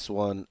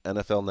 FS1,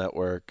 NFL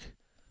Network.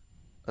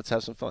 Let's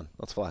have some fun.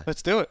 Let's fly.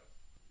 Let's do it.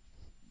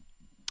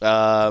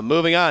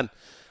 Moving on.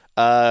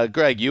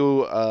 Greg,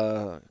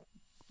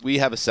 we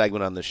have a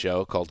segment on the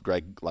show called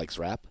Greg Likes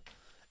Rap.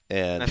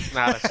 And that's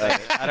not a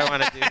segment. I don't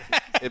want to do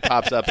that. It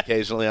pops up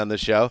occasionally on the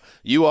show.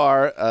 You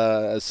are,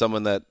 as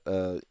someone that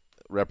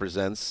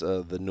represents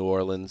the New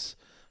Orleans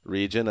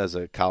region as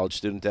a college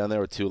student down there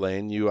with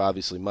Tulane, you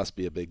obviously must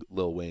be a big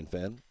Lil Wayne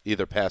fan,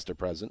 either past or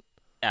present.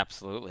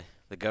 Absolutely.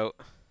 The GOAT.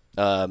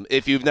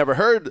 If you've never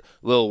heard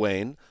Lil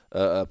Wayne,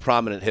 a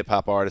prominent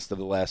hip-hop artist of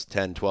the last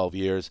 10, 12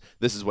 years,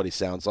 this is what he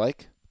sounds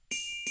like.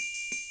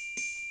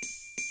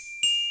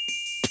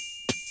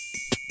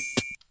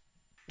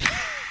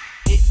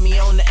 Me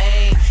on the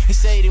aim, he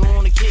say they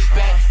wanna kick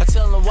back. I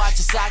tell him watch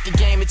a soccer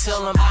game and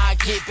tell him I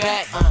get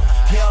back.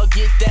 Y'all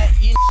get that?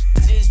 You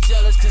just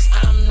jealous cause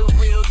I'm the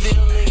real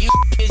deal and you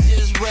is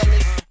just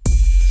relic.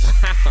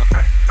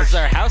 This is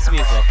our house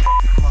music.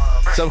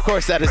 So of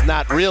course that is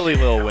not really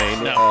Lil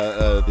Wayne.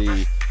 No.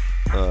 The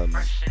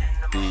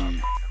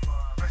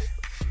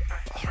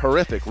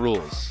horrific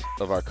rules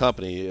of our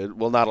company, it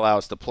will not allow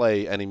us to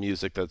play any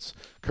music that's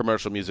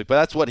commercial music, but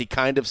that's what he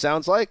kind of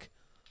sounds like.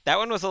 That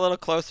one was a little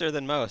closer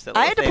than most.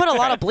 I had to put a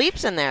lot of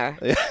bleeps in there.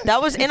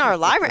 That was in our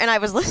library, and I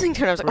was listening to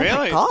it. And I was like,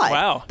 Really? "Oh my god!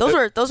 Wow.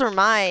 Those were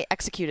my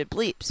executed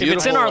bleeps." If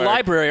it's in our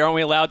library, aren't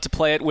we allowed to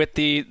play it with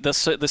the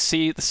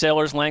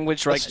sailor's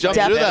language? Right? Let's jump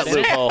through that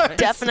loophole.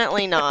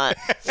 Definitely not.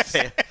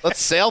 Let's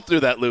sail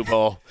through that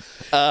loophole.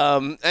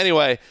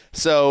 Anyway,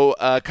 so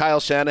Kyle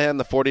Shanahan,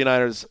 the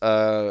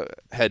 49ers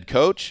head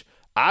coach,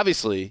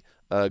 obviously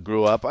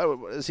grew up.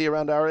 Is he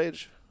around our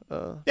age?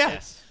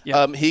 Yes.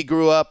 He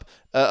grew up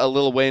a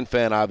Lil Wayne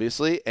fan,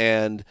 obviously,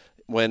 and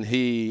when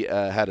he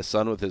had a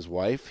son with his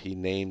wife, he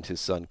named his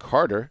son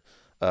Carter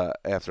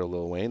after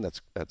Lil Wayne.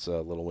 That's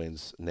Lil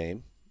Wayne's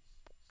name,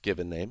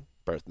 given name,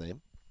 birth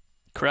name.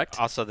 Correct.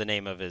 Also the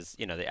name of his,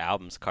 the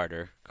album's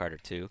Carter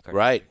 2. Carter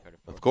Right, 3, Carter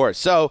 4. of course.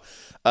 So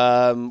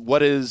what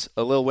does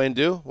Lil Wayne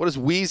do? What does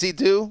Wheezy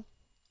do,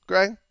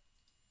 Greg?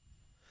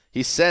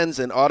 He sends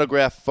an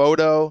autographed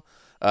photo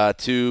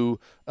to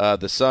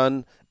the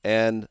son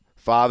and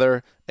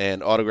father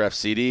and autographed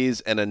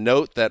CDs and a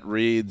note that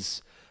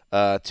reads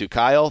to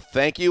Kyle,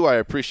 "Thank you. I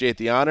appreciate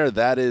the honor.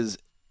 That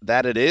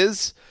it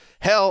is.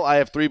 Hell, I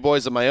have 3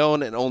 boys of my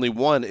own and only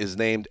one is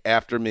named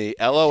after me.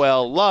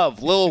 LOL.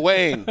 Love, Lil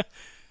Wayne."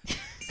 Hit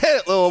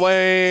it, Lil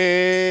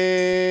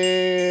Wayne.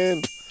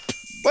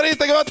 What do you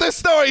think about this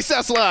story,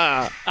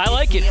 Sessler? I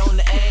like it.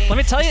 Let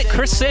me tell you,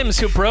 Chris Sims,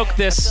 who broke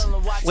this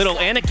little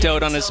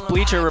anecdote on his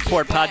Bleacher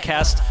Report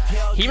podcast,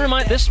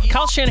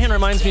 Kyle Shanahan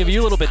reminds me of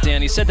you a little bit,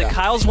 Dan. He said that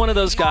Kyle's one of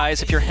those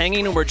guys, if you're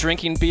hanging and we're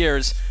drinking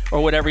beers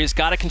or whatever, he's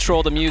got to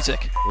control the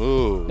music.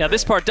 Ooh. Now,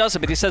 this part doesn't,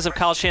 but he says of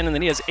Kyle Shanahan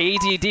that he has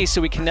ADD,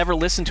 so he can never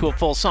listen to a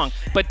full song.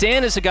 But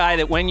Dan is a guy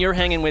that when you're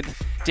hanging with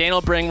Dan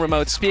will bring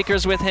remote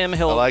speakers with him.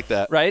 I like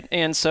that. Right?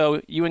 And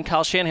so you and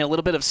Kyle Shanahan, a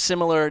little bit of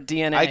similar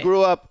DNA. I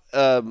grew up,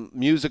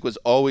 music was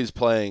always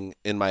playing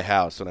in my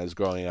house when I was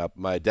growing up.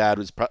 My dad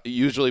was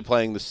usually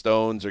playing the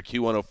Stones or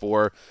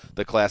Q104,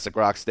 the classic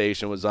rock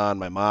station was on.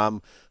 My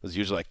mom was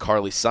usually like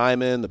Carly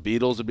Simon, the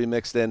Beatles would be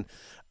mixed in.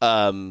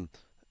 And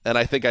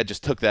I think I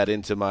just took that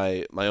into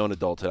my own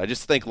adulthood. I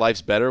just think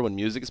life's better when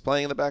music is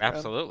playing in the background.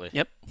 Absolutely.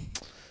 Yep.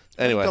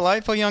 Anyway.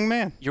 Delightful young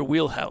man. Your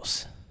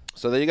wheelhouse.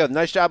 So there you go.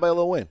 Nice job by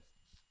Lil Wayne.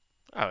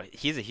 Oh,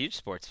 he's a huge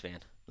sports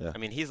fan. Yeah. I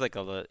mean, he's a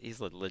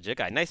legit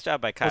guy. Nice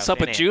job by Kyle. What's up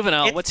with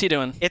Juvenile? What's he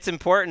doing? It's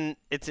important.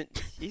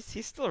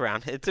 He's still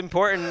around. It's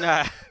important.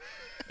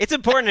 It's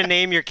important to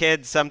name your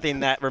kids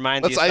something that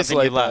reminds you of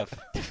something you love.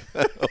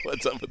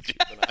 What's up with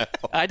Juvenile?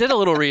 I did a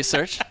little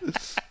research.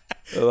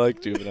 I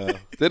like Juvenile.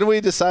 Didn't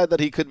we decide that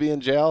he could be in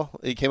jail?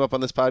 He came up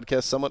on this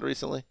podcast somewhat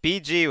recently.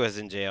 BG was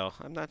in jail.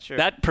 I'm not sure.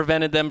 That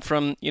prevented them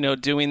from,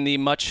 doing the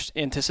much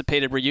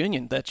anticipated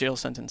reunion, that jail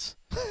sentence.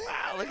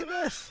 Wow, look at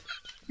this.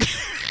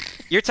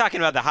 You're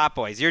talking about the Hot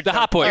Boys. The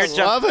Hot Boys.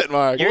 I love it,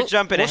 Mark. You're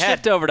jumping We'll ahead.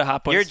 shift over to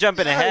Hot Boys. You're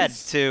jumping ahead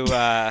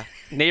to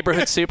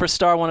Neighborhood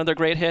Superstar, one of their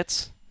great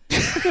hits.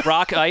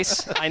 Rock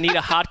Ice. I Need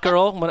a Hot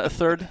Girl. A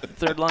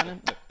third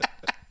line.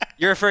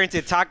 You're referring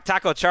to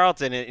Taco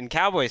Charlton in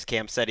Cowboys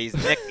camp said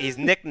he's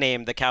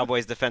nicknamed the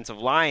Cowboys defensive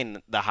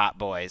line the Hot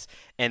Boys,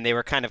 and they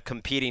were kind of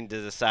competing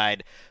to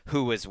decide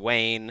who was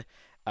Wayne.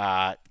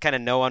 Kind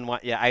of no one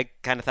I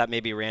kind of thought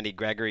maybe Randy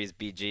Gregory's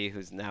BG,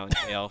 who's now in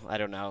jail. I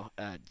don't know.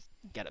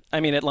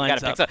 It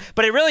lines up.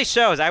 But it really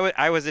shows.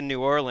 I was in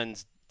New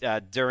Orleans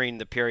during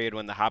the period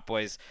when the Hot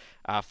Boys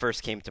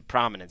first came to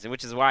prominence, and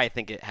which is why I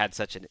think it had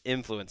such an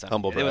influence on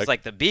it. It was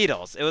like the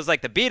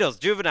Beatles.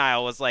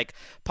 Juvenile was like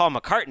Paul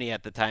McCartney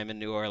at the time in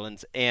New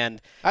Orleans,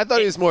 and I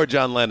thought he was more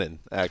John Lennon,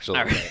 actually.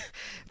 Right.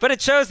 But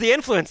it shows the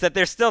influence that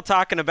they're still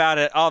talking about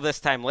it all this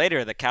time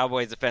later. The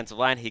Cowboys defensive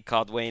line, he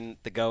called Wayne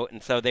the GOAT,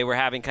 and so they were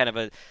having kind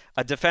of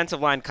a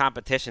defensive line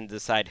competition to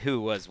decide who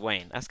was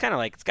Wayne. That's kind of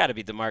like it's got to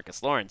be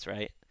DeMarcus Lawrence,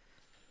 right?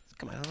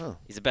 Come on. I don't know.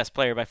 He's the best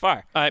player by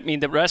far. I mean,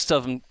 the rest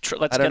of them,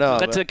 let's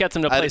get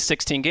them to play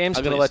 16 games,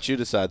 I'm going to let you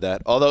decide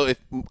that. Although,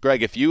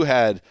 Greg, if you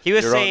had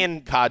own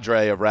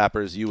cadre of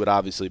rappers, you would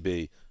obviously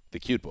be the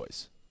Cute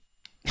Boys.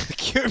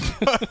 Cute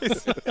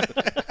Boys.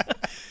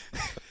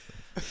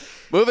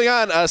 Moving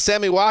on,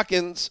 Sammy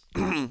Watkins,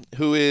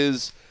 who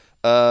is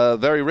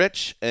very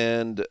rich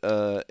and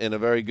in a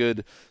very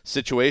good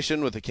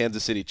situation with the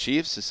Kansas City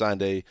Chiefs, he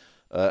signed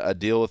a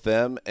deal with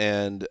them,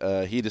 and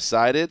he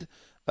decided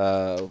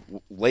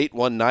late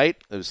one night,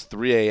 it was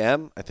 3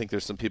 a.m. I think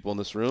there's some people in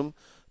this room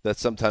that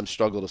sometimes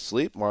struggle to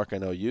sleep. Mark, I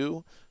know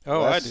you.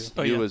 Oh, Wes,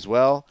 I do. You as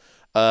well.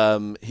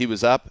 He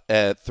was up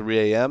at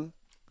 3 a.m.,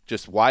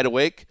 just wide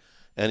awake,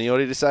 and you know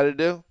what he decided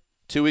to do?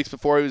 2 weeks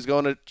before he was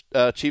going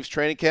to Chiefs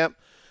training camp,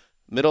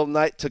 middle of the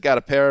night, took out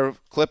a pair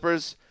of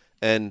clippers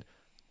and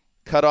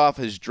cut off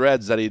his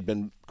dreads that he'd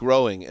been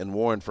growing and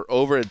worn for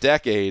over a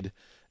decade.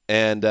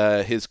 And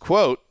his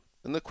quote,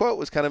 and the quote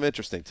was kind of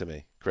interesting to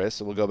me, Chris,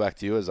 and we'll go back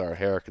to you as our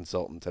hair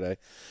consultant today.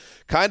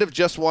 Kind of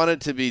just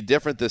wanted to be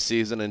different this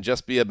season and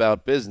just be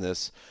about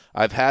business.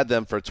 I've had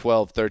them for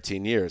 12,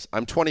 13 years.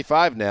 I'm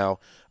 25 now.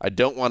 I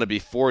don't want to be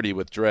 40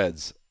 with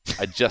dreads.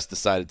 I just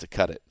decided to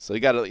cut it. So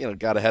he got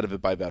ahead of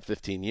it by about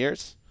 15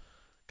 years.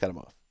 Cut him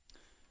off.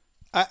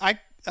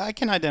 I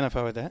can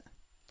identify with that.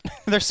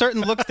 There's certain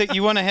looks that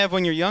you want to have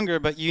when you're younger,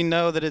 but you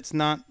know that it's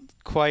not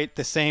quite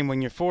the same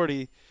when you're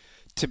 40.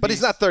 But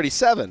he's not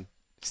 37.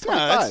 He's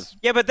 25.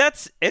 Yeah, but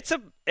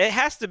it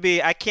has to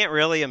be. I can't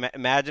really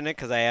imagine it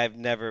because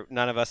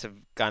none of us have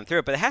gone through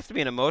it. But it has to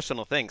be an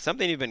emotional thing.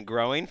 Something you've been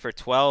growing for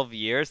 12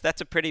 years. That's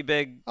a pretty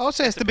big.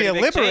 Also, has to be a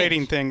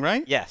liberating thing,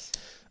 right? Yes.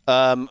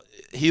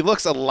 He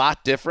looks a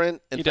lot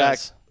different. In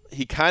fact,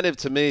 he kind of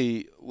to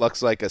me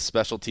looks like a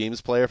special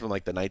teams player from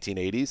like the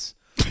 1980s.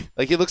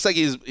 Like he looks like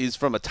he's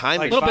from a time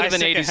machine. A little bit of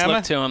an 80s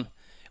look to him.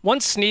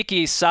 One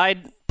sneaky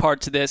side part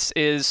to this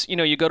is,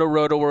 you go to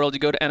RotoWorld, you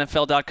go to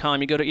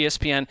NFL.com, you go to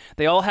ESPN,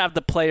 they all have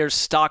the player's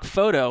stock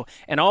photo,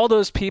 and all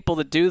those people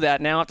that do that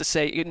now have to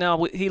say,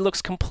 no, he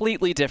looks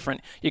completely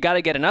different. You got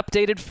to get an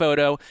updated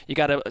photo, you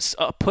got to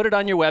put it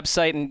on your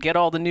website and get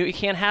all the new, you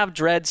can't have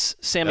dreads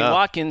Sammy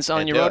Watkins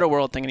on your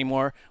RotoWorld thing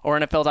anymore, or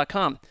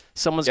NFL.com.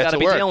 Someone's got to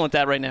be dealing with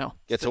that right now.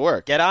 Get to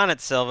work. Get on it,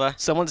 Silva.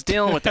 Someone's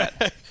dealing with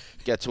that.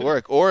 Get to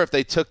work. Or if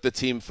they took the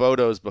team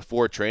photos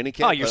before training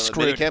camp, you're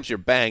screwed. Mini camps, you're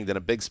banged in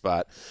a big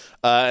spot.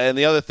 And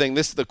the other thing,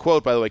 the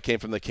quote, by the way, came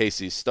from the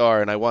KC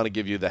Star, and I want to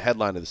give you the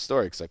headline of the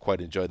story because I quite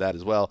enjoyed that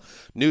as well.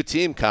 New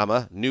team,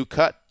 new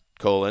cut,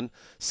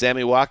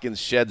 Sammy Watkins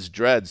sheds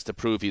dreads to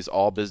prove he's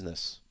all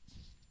business.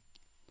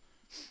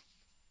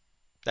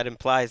 That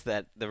implies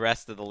that the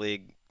rest of the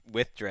league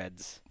with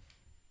dreads,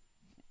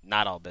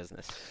 not all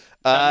business.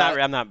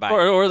 I'm not buying.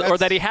 Or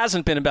that he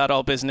hasn't been about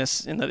all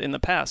business in the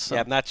past. So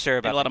yeah, I'm not sure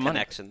about a lot the of money.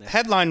 connection there.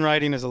 Headline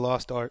writing is a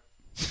lost art.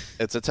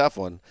 It's a tough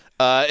one.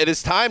 It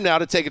is time now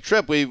to take a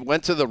trip. We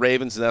went to the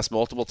Ravens' Nest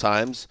multiple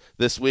times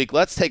this week.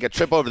 Let's take a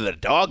trip over to the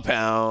Dog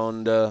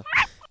Pound. Oh,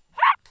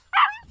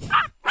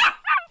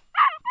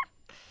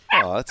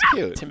 that's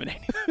cute.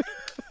 Intimidating.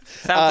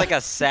 Sounds like a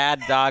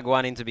sad dog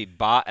wanting to be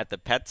bought at the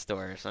pet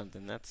store or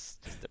something. That's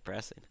just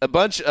depressing. A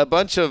bunch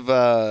of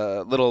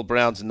little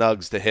Browns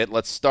nugs to hit.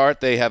 Let's start.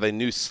 They have a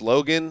new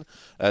slogan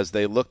as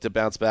they look to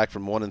bounce back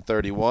from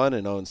 1-31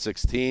 and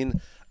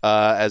 0-16.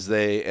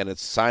 And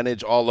it's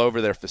signage all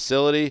over their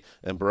facility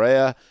in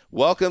Berea.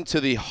 Welcome to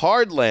the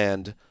hard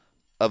land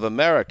of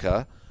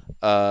America.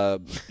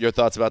 Your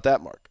thoughts about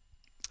that, Mark?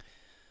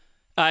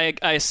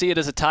 I see it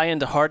as a tie-in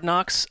to Hard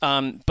Knocks,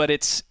 but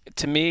it's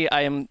to me,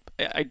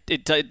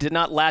 it did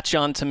not latch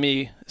on to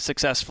me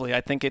successfully. I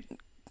think it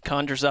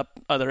conjures up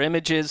other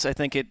images. I'm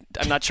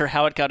not sure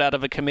how it got out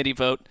of a committee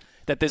vote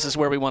that this is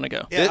where we want to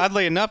go. Yeah,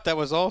 oddly enough, that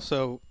was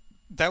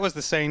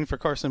the saying for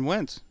Carson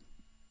Wentz.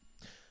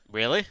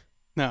 Really?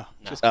 No.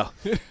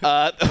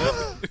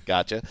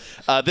 Gotcha.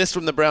 This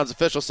from the Browns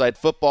official site,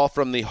 football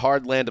from the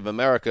hard land of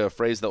America, a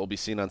phrase that will be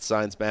seen on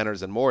signs,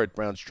 banners, and more at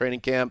Browns training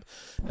camp,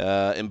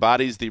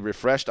 embodies the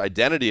refreshed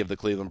identity of the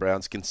Cleveland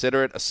Browns.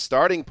 Consider it a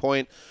starting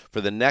point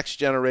for the next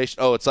generation.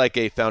 Oh, it's like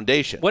a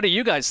foundation. What do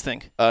you guys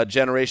think? A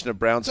generation of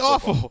Browns It's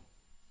football. awful.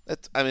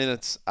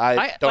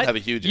 I don't have a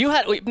huge.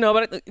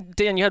 But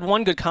Dan, you had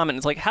one good comment.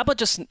 It's like, how about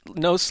just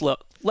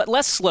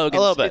less slogans? A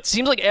little bit. It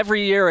seems like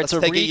every year it's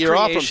Let's take a year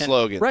off from recreation.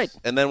 slogans, Right?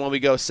 And then when we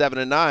go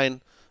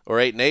 7-9 or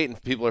 8-8,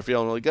 and people are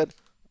feeling really good,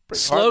 bring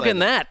Slogan Heartland.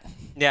 that.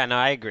 Yeah, no,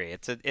 I agree.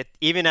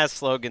 Even as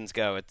slogans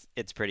go,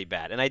 it's pretty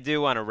bad. And I do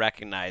want to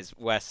recognize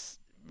Wes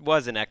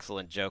was an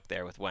excellent joke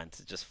there with Wentz.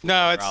 It just flew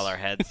over all our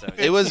heads. So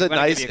It was a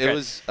wanna nice. give you It credit.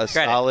 was a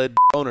Credit. solid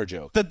owner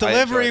joke. The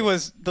delivery I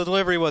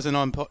enjoyed it. wasn't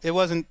on. It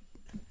wasn't.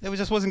 It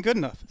just wasn't good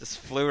enough. Just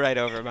flew right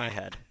over my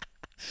head.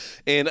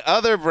 In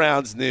other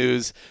Browns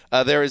news,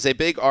 there is a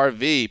big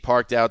RV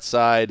parked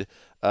outside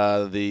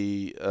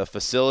the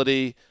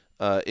facility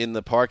in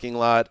the parking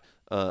lot,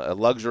 a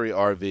luxury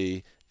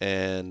RV,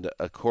 and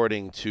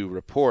according to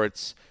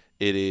reports,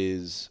 it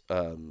is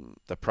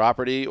the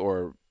property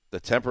or the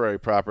temporary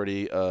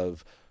property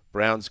of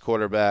Browns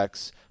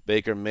quarterbacks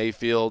Baker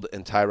Mayfield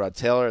and Tyrod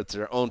Taylor. It's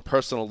their own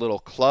personal little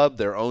club,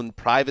 their own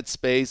private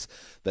space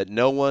that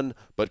no one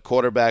but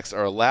quarterbacks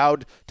are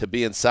allowed to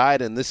be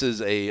inside, and this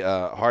is a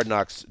Hard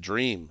Knocks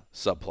dream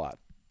subplot.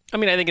 I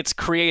mean, I think it's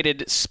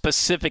created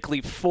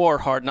specifically for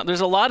Hard Knocks.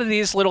 There's a lot of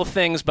these little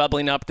things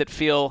bubbling up that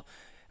feel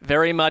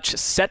very much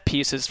set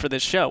pieces for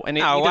this show. And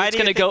why do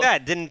you think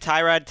that? Didn't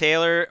Tyrod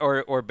Taylor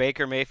or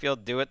Baker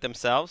Mayfield do it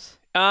themselves?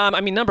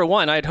 I mean, number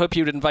one, I'd hope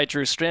you'd invite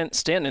Drew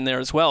Stanton in there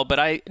as well. But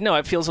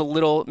it feels a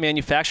little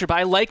manufactured. But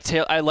I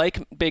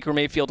like Baker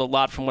Mayfield a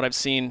lot from what I've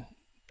seen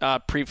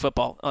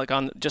pre-football, like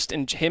on just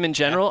in him in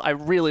general. I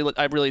really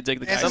dig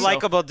the guy. It's a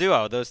likable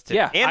duo, those two.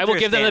 Yeah, And I will Drew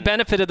give them the Stanton.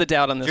 benefit of the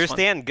doubt on this Drew one.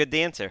 Stanton, good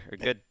dancer or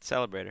good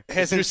celebrator.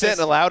 Is Drew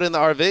Stanton allowed in the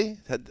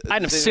RV?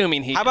 I'm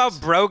assuming he. How about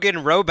Brogan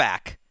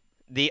Roback,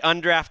 the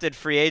undrafted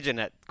free agent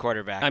at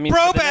quarterback? I mean,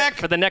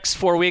 for the next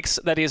 4 weeks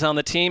that he's on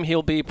the team,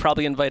 he'll be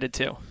probably invited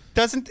too.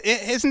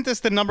 Isn't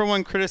this the number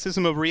one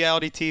criticism of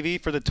reality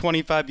TV for the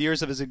 25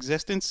 years of its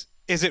existence?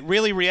 Is it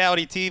really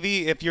reality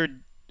TV if you're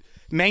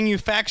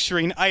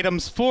manufacturing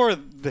items for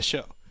the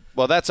show?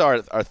 Well, that's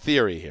our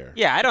theory here.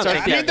 Yeah, I don't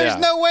think. I mean, there's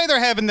no way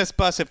they're having this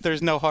bus if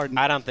there's no Hard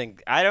Knocks.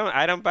 I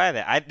don't buy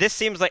that. This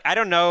seems like I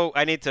don't know.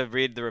 I need to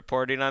read the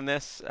reporting on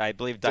this. I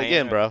believe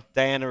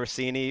Diana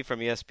Rossini from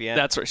ESPN.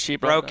 That's what she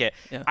broke it.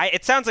 Yeah.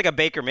 It sounds like a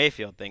Baker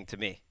Mayfield thing to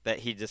me that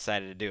he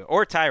decided to do,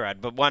 or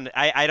Tyrod. But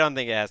I don't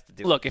think it has to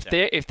do. Look, with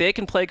if they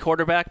can play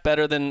quarterback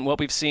better than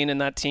what we've seen in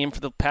that team for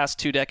the past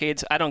 2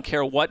 decades, I don't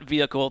care what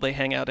vehicle they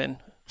hang out in.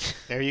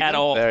 There you at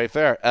go. all. Very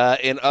fair.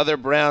 In other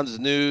Browns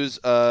news,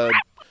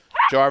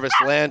 Jarvis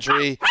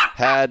Landry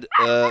had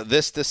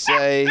this to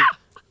say,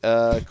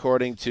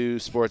 according to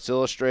Sports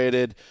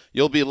Illustrated.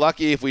 You'll be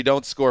lucky if we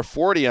don't score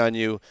 40 on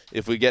you.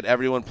 If we get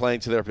everyone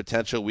playing to their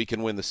potential, we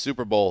can win the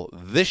Super Bowl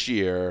this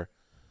year.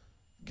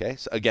 Okay,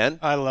 so again,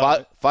 I love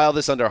it. File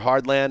this under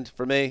Hardland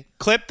for me.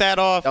 Clip that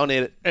off. Don't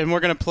need it. And we're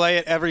going to play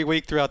it every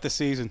week throughout the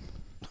season.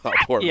 Oh,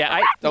 poor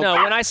Yeah,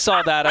 when I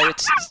saw that,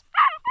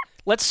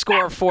 let's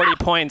score 40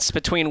 points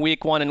between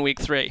week 1 and week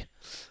 3.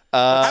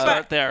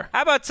 Start there.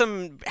 How about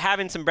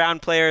having some Brown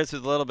players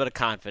with a little bit of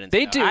confidence?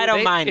 They though? do. I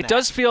don't mind It that.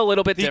 does feel a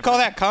little bit Do you different. call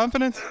that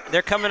confidence?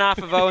 They're coming off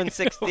of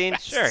 0-16.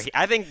 Sure.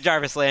 I think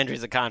Jarvis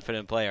Landry's a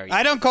confident player.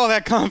 I don't call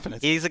that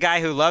confidence. He's a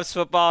guy who loves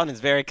football and is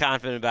very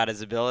confident about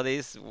his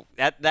abilities.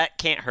 That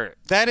can't hurt.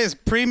 That is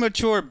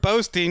premature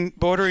boasting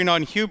bordering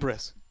on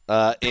hubris.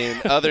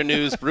 In other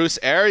news, Bruce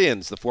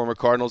Arians, the former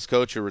Cardinals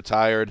coach who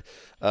retired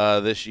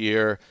this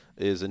year,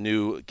 is a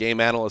new game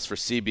analyst for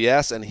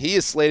CBS, and he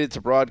is slated to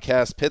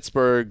broadcast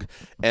Pittsburgh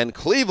and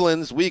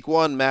Cleveland's Week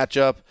 1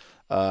 matchup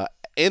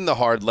in the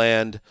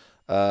Heartland.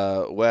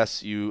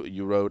 Wes,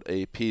 you wrote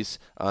a piece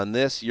on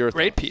this. Your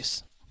Great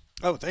piece.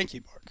 Oh, thank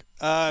you,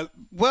 Mark.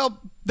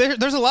 Well,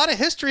 there's a lot of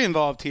history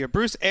involved here.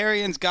 Bruce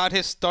Arians got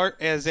his start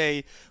as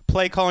a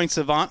play-calling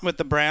savant with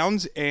the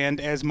Browns,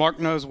 and as Mark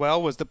knows well,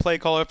 was the play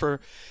caller for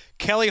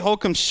Kelly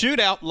Holcomb's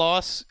shootout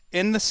loss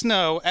in the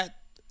snow at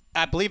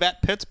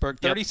Pittsburgh,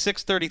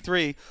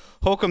 36-33.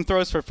 Holcomb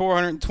throws for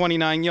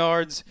 429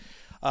 yards.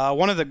 That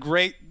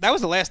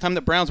was the last time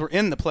the Browns were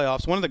in the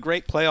playoffs. One of the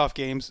great playoff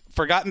games,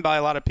 forgotten by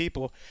a lot of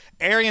people.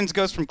 Arians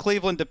goes from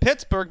Cleveland to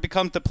Pittsburgh,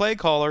 becomes the play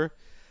caller.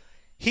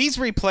 He's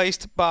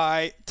replaced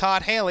by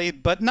Todd Haley,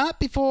 but not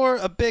before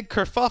a big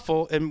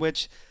kerfuffle in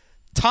which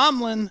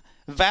Tomlin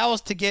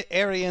vows to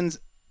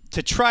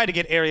try to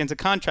get Arians a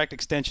contract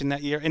extension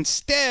that year.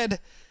 Instead,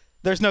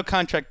 there's no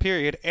contract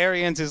period.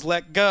 Arians is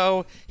let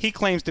go. He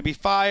claims to be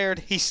fired.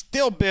 He's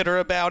still bitter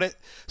about it.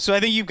 So I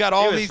think you've got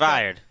all He was these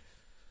fired.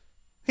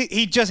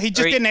 He just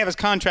didn't have his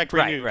contract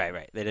renewed.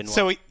 Right. They didn't.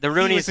 So the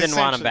Roonies didn't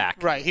want him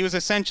back. Right. He was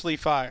essentially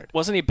fired.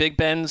 Wasn't he Big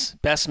Ben's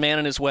best man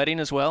in his wedding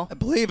as well? I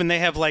believe, and they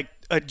have like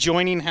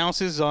adjoining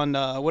houses on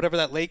whatever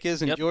that lake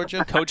is in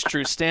Georgia. Coach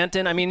Drew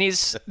Stanton. I mean,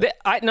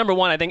 number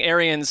one, I think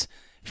Arians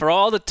For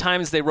all the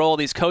times they roll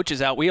these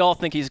coaches out, we all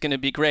think he's going to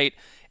be great,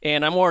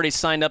 and I'm already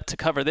signed up to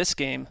cover this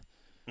game.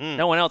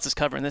 No one else is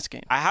covering this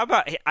game. How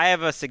about I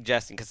have a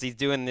suggestion because he's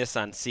doing this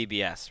on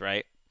CBS,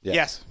 right? Yeah.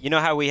 Yes. You know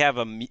how we have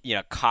a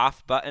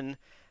cough button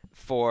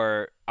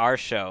for our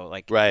show,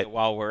 like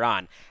while we're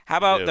on. How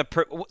about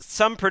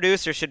some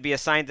producer should be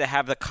assigned to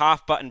have the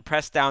cough button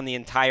pressed down the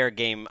entire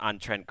game on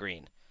Trent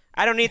Green.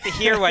 I don't need to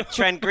hear what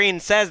Trent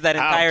Green says that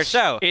entire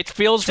show. It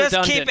feels just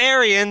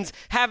redundant.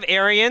 Have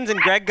Arians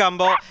and Greg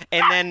Gumbel,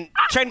 and then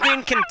Trent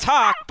Green can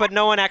talk, but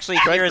no one actually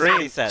hears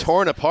what he says.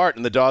 Torn apart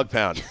in the dog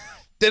pound.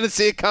 Didn't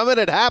see it coming.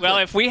 It happened. Well,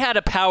 if we had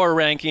a power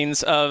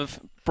rankings of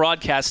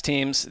broadcast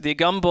teams, the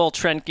Gumbel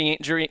Trent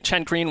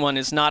Green one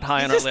is not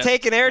high on our list. Just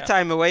taking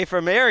airtime away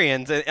from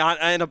Arians in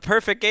a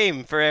perfect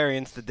game for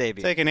Arians to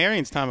debut. Taking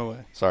Arians' time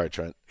away. Sorry,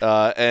 Trent.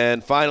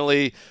 And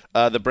finally,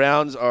 the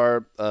Browns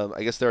are,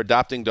 I guess they're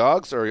adopting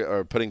dogs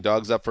or putting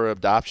dogs up for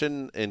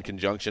adoption in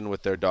conjunction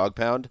with their dog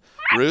pound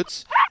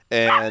roots.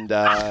 And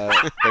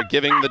they're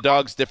giving the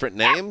dogs different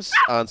names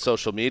on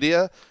social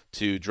media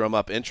to drum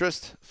up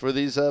interest for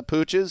these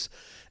pooches.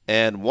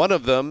 And one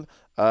of them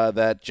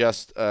that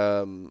just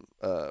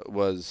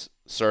was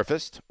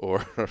surfaced or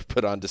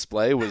put on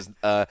display was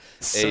a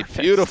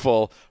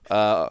beautiful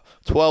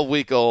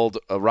 12-week-old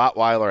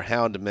Rottweiler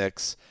Hound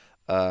mix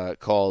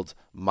called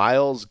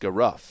Miles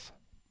Garuff.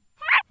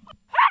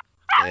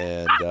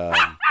 And,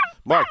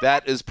 Mark,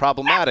 that is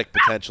problematic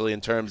potentially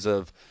in terms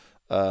of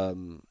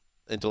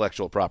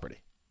intellectual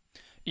property.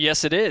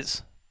 Yes, it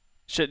is.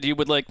 You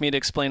would like me to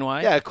explain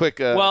why? Yeah, a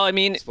quick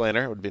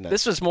explainer would be nice.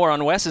 This was more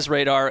on Wes's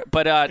radar,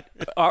 but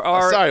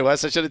sorry,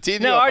 Wes, I should have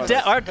teed you up.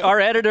 No,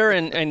 our editor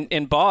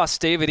and boss,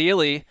 David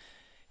Ely,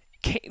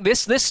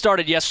 this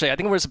started yesterday. I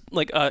think it was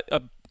like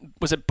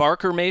was it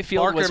Barker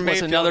Mayfield? Was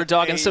another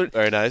dog, and so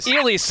very nice.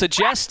 Ely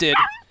suggested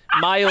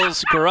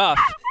Miles Garuff.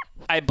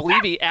 I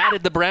believe he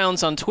added the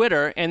Browns on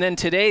Twitter, and then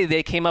today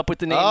they came up with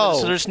the name.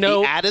 So there's he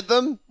added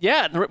them?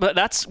 Yeah, but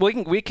that's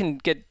we can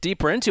get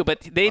deeper into,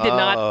 but they did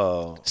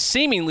not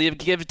seemingly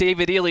give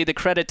David Ely the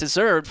credit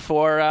deserved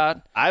for.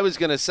 I was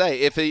gonna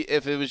say if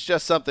it was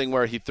just something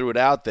where he threw it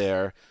out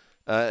there,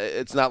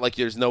 it's not like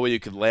there's no way you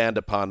could land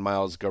upon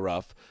Miles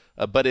Garuff.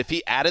 But if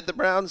he added the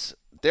Browns,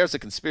 there's a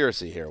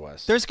conspiracy here,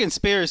 Wes. There's a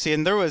conspiracy,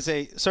 and there was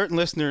a certain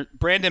listener,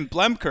 Brandon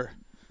Blemker.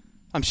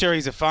 I'm sure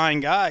he's a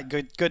fine guy,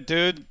 good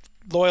dude.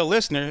 Loyal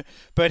listener,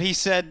 but he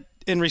said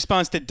in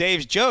response to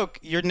Dave's joke,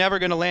 you're never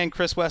going to land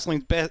Chris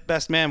Wessling's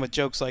best man with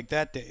jokes like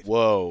that, Dave.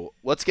 Whoa.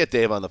 Let's get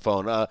Dave on the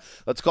phone.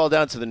 Let's call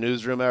down to the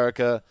newsroom,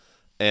 Erica,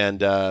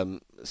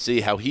 and see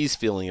how he's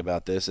feeling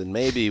about this, and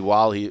maybe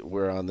while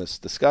we're on this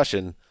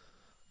discussion,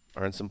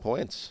 earn some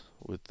points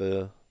with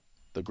the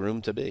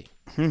groom-to-be.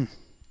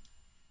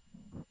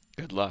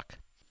 Good luck.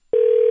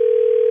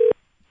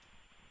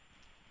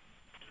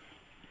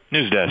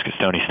 News desk, it's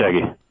Tony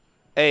Steggy.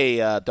 Hey,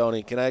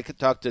 Tony, can I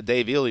talk to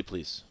Dave Ely,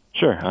 please?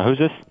 Sure. Who's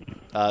this?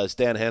 It's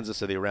Dan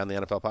Hanzus of the Around the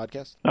NFL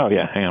podcast. Oh,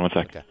 yeah. Hang on one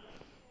sec. Okay.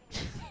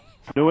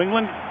 New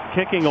England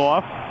kicking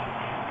off.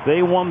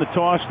 They won the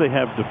toss. They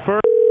have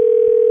deferred.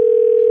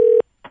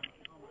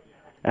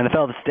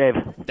 NFL, this is Dave.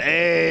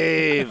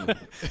 Dave!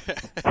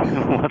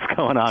 What's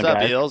going on, What's up,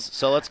 guys? Eels?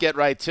 So let's get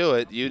right to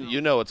it.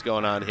 You know what's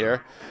going on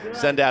here.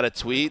 Send out a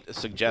tweet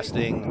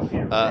suggesting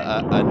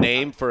a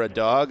name for a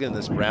dog in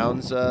this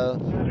Browns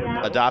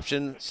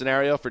adoption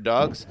scenario for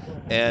dogs.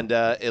 And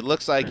it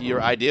looks like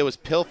your idea was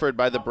pilfered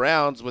by the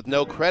Browns with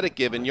no credit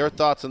given. Your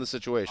thoughts on the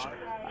situation?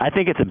 I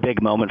think it's a big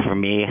moment for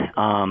me.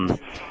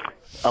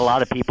 A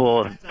lot of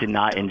people did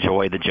not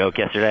enjoy the joke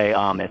yesterday.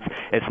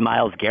 It's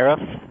Myles Garrett,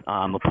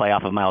 a play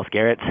off of Myles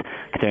Garrett,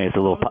 considering it's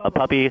a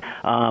puppy.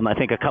 I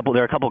think there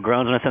are a couple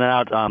groans when I sent it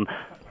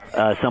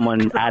out.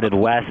 Someone added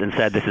Wes and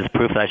said this is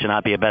proof that I should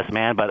not be a best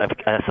man, but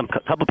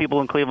a couple people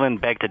in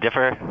Cleveland beg to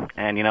differ.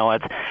 And you know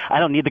what? I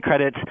don't need the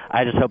credit.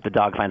 I just hope the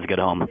dog finds a good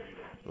home.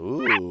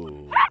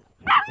 Ooh.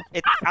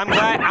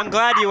 I'm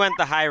glad you went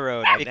the high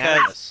road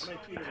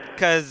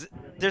because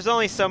there's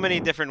only so many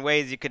different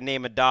ways you could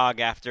name a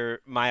dog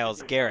after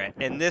Myles Garrett,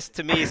 and this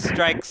to me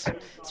strikes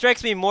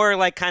me more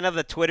like kind of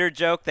the Twitter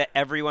joke that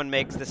everyone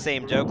makes the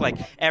same joke, like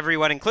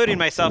everyone, including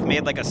myself,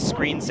 made like a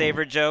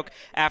screensaver joke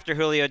after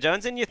Julio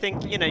Jones, and you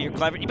think you're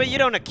clever, but you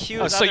don't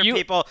accuse other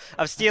people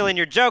of stealing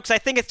your jokes. I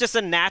think it's just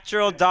a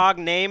natural dog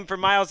name for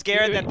Myles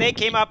Garrett that they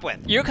came up with.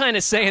 You're kind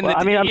of saying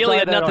I'm Ely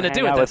had nothing to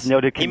do with this. With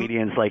noted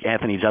comedians like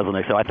Anthony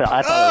Jeselnik, so I thought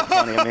it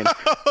was funny.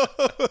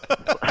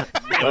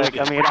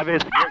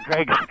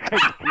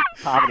 Greg's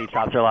comedy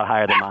chops are a lot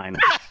higher than mine.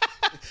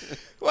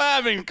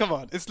 Well, come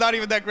on. It's not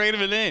even that great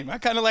of a name. I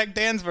kind of like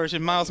Dan's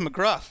version, Miles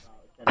McGruff.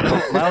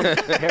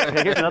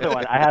 Here's another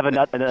one. I have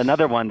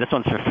another one. This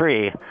one's for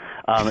free.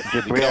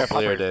 Jabril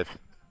Puppers. Dave.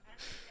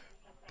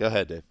 Go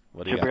ahead, Dave.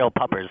 What do you Jabril got?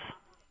 Puppers.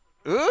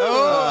 Ooh,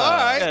 all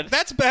right.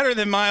 That's better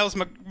than Miles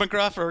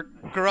McGruff or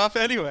Garuff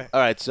anyway. All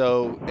right,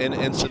 so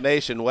in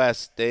summation,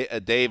 Wes,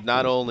 Dave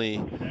not only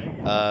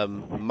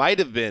might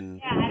have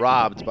been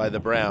robbed by the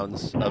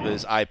Browns of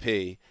his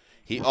IP,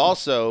 He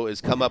also has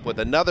come up with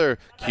another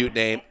cute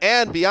name,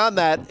 and beyond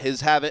that,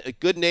 is having a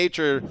good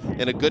nature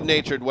in a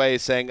good-natured way,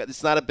 saying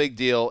it's not a big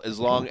deal as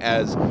long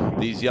as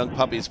these young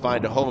puppies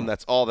find a home.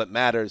 That's all that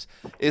matters.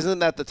 Isn't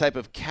that the type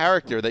of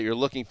character that you're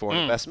looking for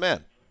in a best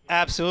man?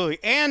 Absolutely.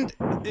 And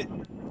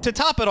to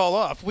top it all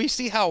off, we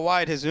see how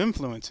wide his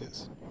influence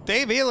is.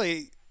 Dave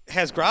Ely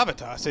has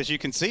gravitas, as you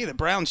can see. The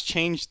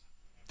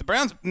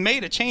Browns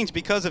made a change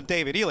because of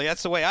David Ely.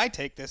 That's the way I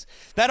take this.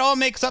 That all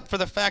makes up for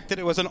the fact that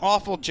it was an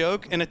awful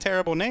joke and a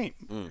terrible name.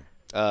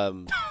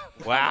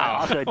 Wow.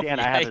 Also, Dan,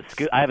 I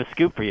have a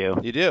scoop for you.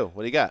 You do?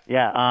 What do you got?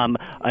 Yeah,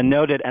 a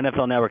noted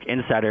NFL Network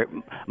insider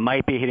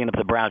might be hitting up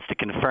the Browns to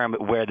confirm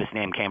where this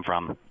name came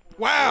from.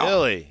 Wow.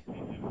 Really?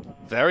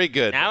 Very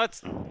good.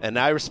 And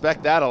I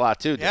respect that a lot,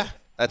 too. Yeah.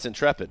 That's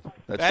intrepid.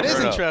 That is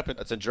intrepid.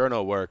 That's a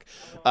journo work.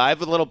 I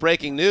have a little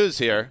breaking news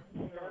here.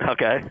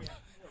 Okay.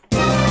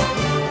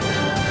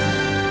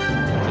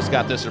 Just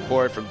got this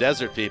report from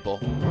Desert People.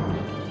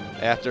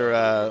 After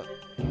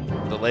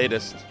the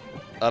latest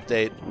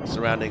update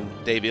surrounding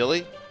Dave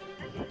Ely,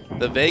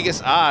 the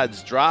Vegas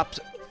odds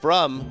dropped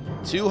from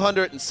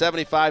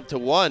 275 to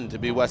 1 to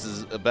be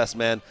Wes's best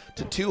man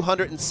to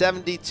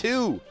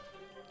 272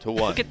 to 1.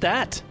 Look at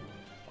that.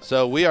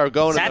 So we are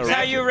going. That's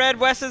how you read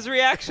Wes's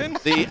reaction?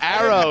 The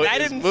arrow I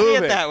is didn't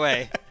moving. see it that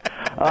way.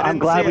 I'm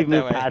glad we've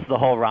moved past the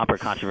whole romper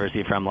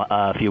controversy from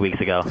a few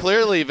weeks ago.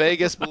 Clearly,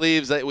 Vegas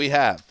believes that we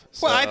have.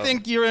 Well, I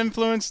think your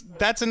influence,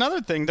 that's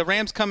another thing. The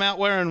Rams come out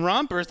wearing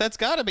rompers. That's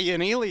got to be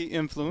an Ely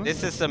influence.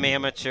 This is some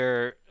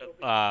amateur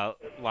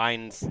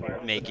lines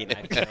making,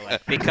 I feel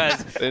like.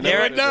 Because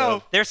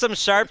there's some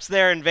sharps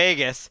there in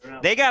Vegas.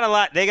 They got a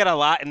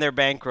lot in their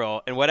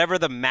bankroll, and whatever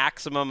the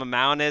maximum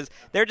amount is,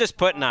 they're just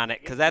putting on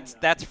it because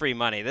that's free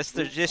money. This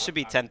should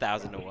be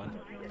 10,000 to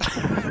 1.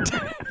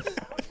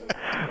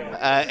 All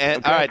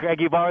right, Greg,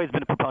 you've always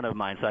been a proponent of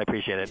mine, so I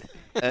appreciate it.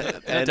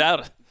 No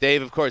doubt.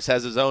 Dave, of course,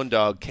 has his own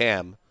dog,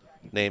 Cam,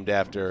 named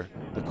after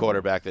the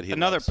quarterback that he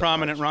Another loves so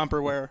prominent much.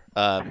 romper wearer.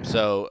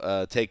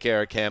 So take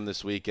care of Cam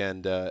this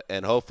weekend,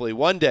 and hopefully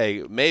one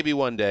day, maybe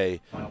one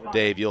day,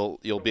 Dave, you'll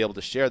be able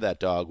to share that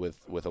dog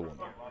with a woman.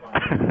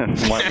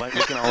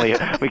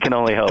 we can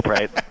only hope,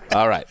 right?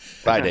 All right.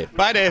 Bye, Dave.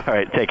 Bye, Dave. All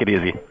right, take it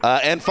easy.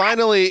 And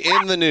finally,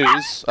 in the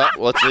news,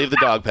 let's leave the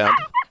dog pound.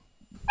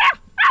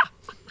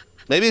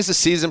 Maybe as the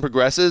season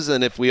progresses,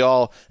 and as we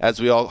all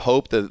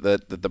hope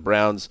that the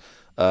Browns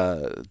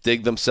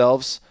dig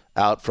themselves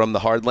out from the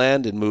hard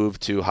land and move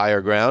to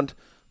higher ground,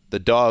 the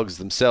dogs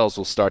themselves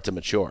will start to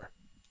mature.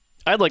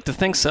 I'd like to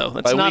think so.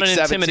 It's By not week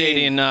an 17,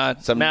 intimidating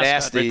some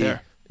mascot nasty,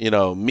 right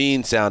there.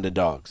 mean-sounding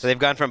dogs. So they've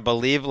gone from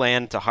Believe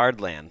Land to Hard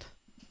Land.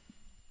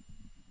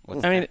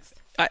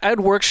 I'd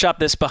workshop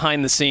this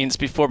behind the scenes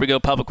before we go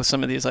public with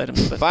some of these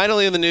items. But.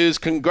 Finally in the news,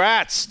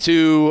 congrats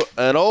to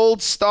an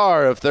old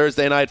star of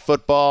Thursday Night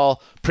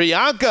Football,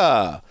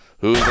 Priyanka,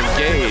 who's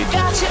engaged.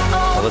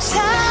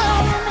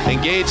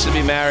 Engaged to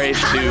be married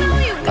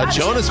to a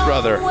Jonas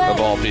brother, of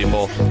all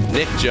people,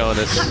 Nick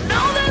Jonas.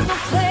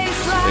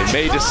 A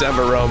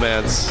May-December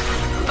romance.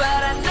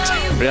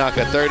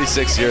 Priyanka,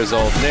 36 years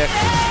old. Nick,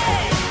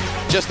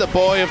 just a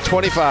boy of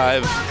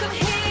 25.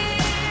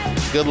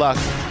 Good luck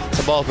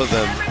to both of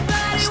them.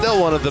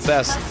 Still one of the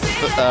best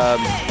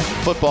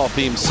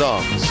football-themed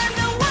songs.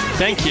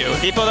 Thank you.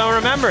 People don't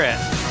remember it.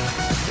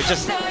 We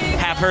just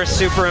have her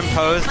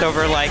superimposed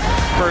over,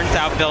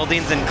 burnt-out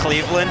buildings in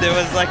Cleveland. It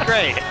was,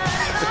 great.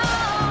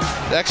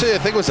 Actually, I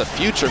think it was a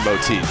Future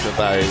motif, if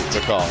I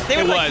recall.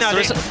 It was. There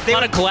was a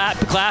lot of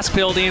glass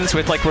buildings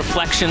with,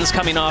 reflections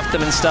coming off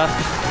them and stuff.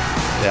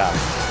 Yeah.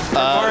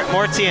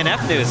 More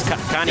TNF news.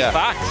 Connie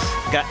Fox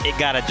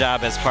got a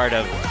job as part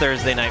of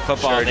Thursday Night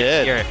Football Sure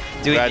this did. year.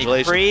 Doing the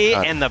Congratulations, pre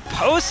Connie. and the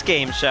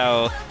post-game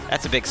show.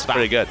 That's a big spot.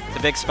 Pretty good. It's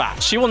a big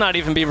spot. She will not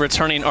even be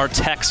returning our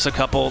texts a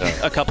couple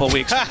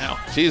weeks from now.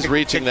 She's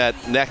reaching that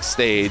next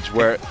stage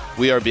where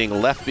we are being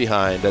left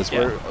behind, as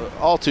we're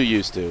all too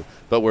used to.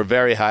 But we're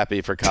very happy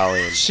for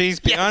Colleen.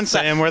 She's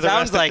Beyonce, and we're the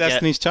rest of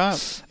Destiny's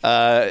Child.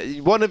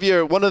 One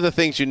of the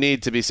things you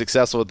need to be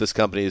successful with this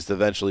company is to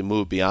eventually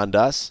move beyond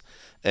us,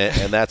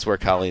 and that's where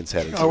Colleen's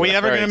headed. Are we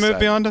ever going to move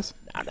beyond us?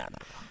 No.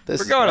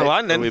 We're going to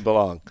London. Where we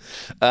belong.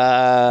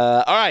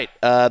 All right.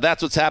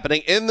 That's what's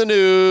happening in the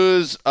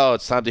news. Oh,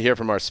 it's time to hear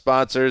from our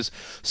sponsors.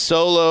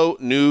 Solo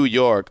New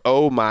York.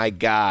 Oh, my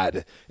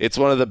God. It's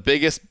one of the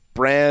biggest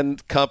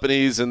brand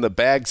companies in the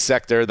bag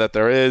sector that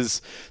there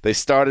is. They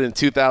started in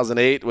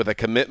 2008 with a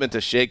commitment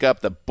to shake up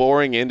the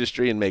boring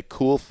industry and make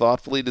cool,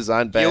 thoughtfully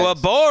designed bags. You a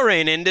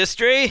boring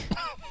industry.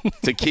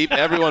 To keep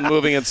everyone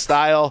moving in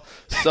style,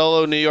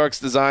 Solo New York's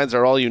designs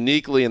are all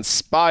uniquely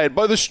inspired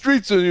by the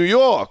streets of New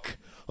York.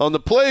 On the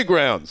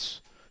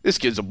playgrounds. This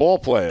kid's a ball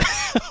player.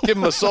 Give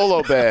him a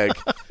Solo bag.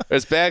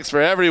 There's bags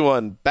for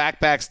everyone.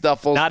 Backpacks,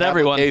 duffels, Not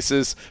everyone.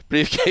 cases,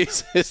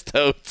 briefcases,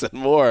 totes, and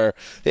more.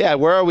 Yeah,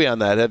 where are we on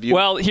that? Have you?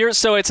 Well,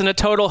 so it's in a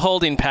total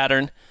holding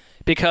pattern.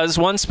 because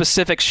one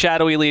specific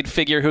shadowy lead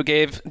figure who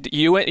gave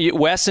you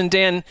Wes and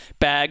Dan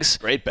bags.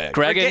 Great bags.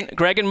 Greg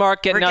and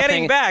Mark get we're nothing.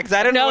 getting bags.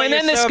 I don't know what and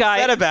then you're this so guy,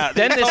 upset about.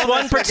 Then You this told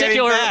one us we're getting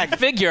particular bags.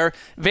 figure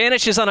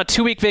vanishes on a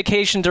 2-week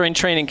vacation during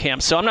training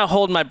camp. So I'm not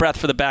holding my breath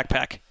for the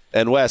backpack.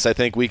 And Wes, I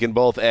think we can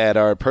both add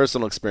our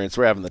personal experience.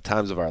 We're having the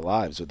times of our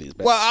lives with these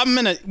bags. Well,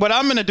 what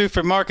I'm gonna do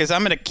for Mark is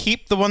I'm gonna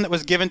keep the one that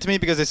was given to me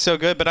because it's so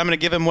good, but I'm gonna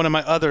give him one of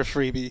my other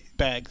freebie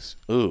bags.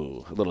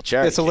 Ooh, a little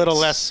charity. It's a little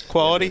case. less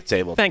quality.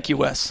 Table. Thank you,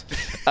 Wes.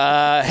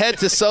 Head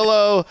to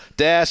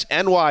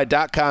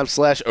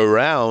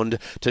solo-ny.com/around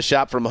to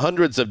shop from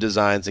hundreds of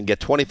designs and get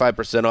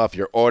 25% off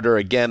your order.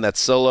 Again, that's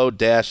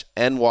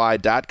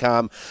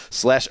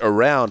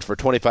solo-ny.com/around for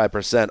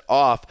 25%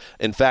 off.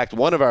 In fact,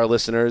 one of our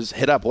listeners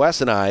hit up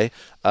Wes and I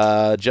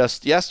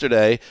just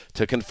yesterday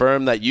to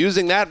confirm that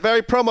using that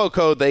very promo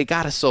code, they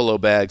got a Solo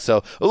bag.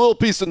 So a little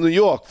piece of New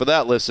York for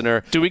that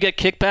listener. Do we get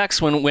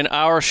kickbacks when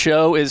our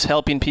show is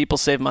helping people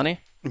save money?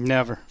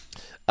 Never.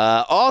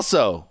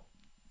 Also,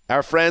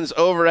 our friends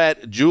over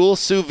at Joule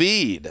Sous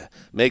Vide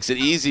makes it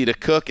easy to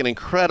cook an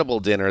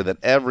incredible dinner that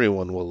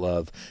everyone will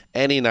love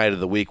any night of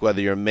the week, whether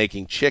you're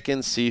making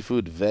chicken,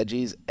 seafood,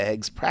 veggies,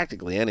 eggs,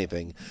 practically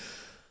anything.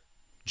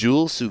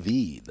 Joule Sous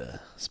Vide,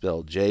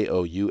 spelled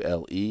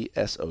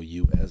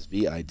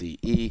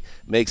JOULESOUSVIDE,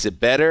 makes it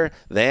better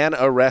than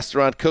a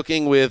restaurant.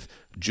 Cooking with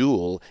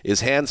Joule is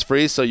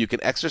hands-free, so you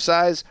can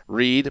exercise,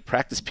 read,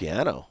 practice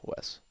piano,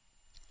 Wes.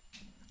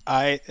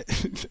 I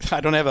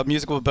don't have a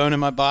musical bone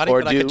in my body,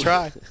 Or but do I could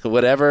try.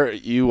 whatever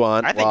you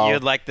want. I think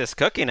you'd like this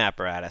cooking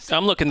apparatus.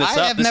 I'm looking this up.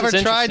 I have This never is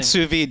tried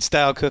interesting. sous vide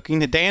style cooking.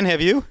 Dan,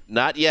 have you?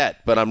 Not yet,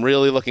 but I'm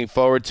really looking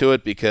forward to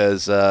it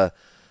because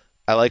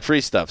I like free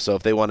stuff. So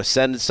if they want to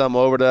send some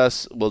over to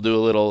us, we'll do a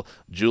little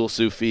Joule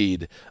Sous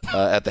Vide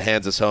at the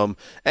Hands' home.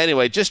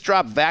 Anyway, just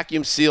drop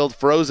vacuum-sealed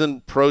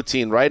frozen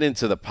protein right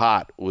into the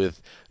pot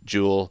with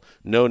Joule.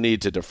 No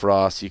need to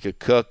defrost. You could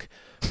cook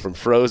from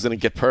frozen and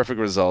get perfect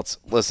results.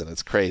 Listen,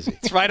 it's crazy.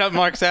 It's right up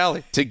Mark's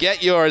alley. To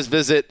get yours,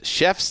 visit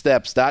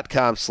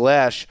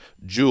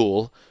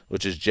chefsteps.com/Joule,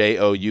 which is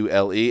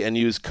JOULE, and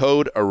use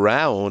code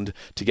AROUND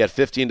to get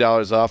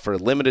 $15 off for a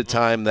limited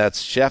time.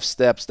 That's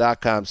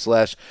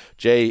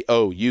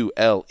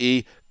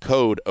chefsteps.com/JOULE,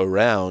 code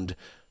AROUND.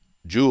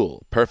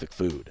 Joule, perfect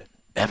food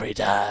every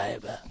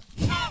time.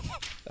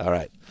 All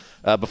right.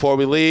 Before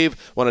we leave,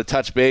 want to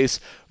touch base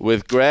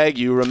with Greg.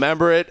 You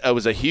remember it. It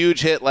was a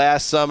huge hit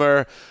last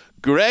summer.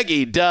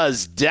 Greggy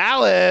Does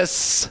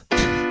Dallas.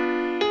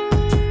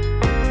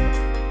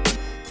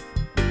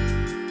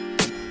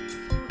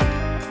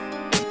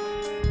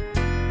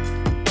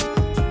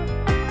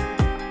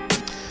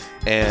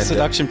 And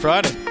Seduction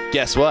Friday.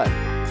 Guess what?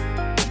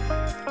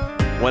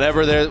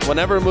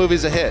 Whenever a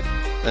movie's a hit,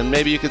 and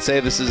maybe you could say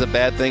this is a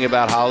bad thing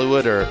about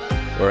Hollywood, or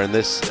in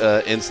this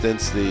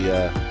instance,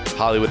 the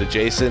Hollywood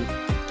adjacent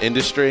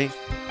industry.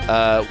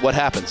 What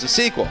happens? A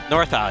sequel.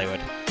 North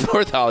Hollywood.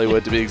 North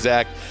Hollywood, to be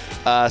exact.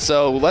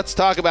 So let's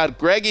talk about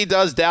Greggy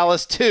Does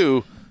Dallas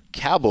 2.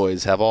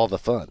 Cowboys have all the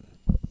fun.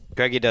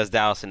 Greggy Does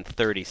Dallas in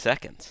 30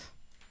 seconds.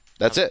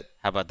 That's it.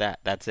 How about that?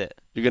 That's it.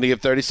 You're going to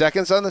give 30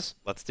 seconds on this?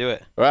 Let's do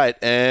it. All right,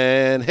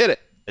 and hit it.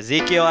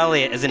 Ezekiel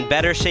Elliott is in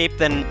better shape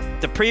than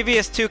the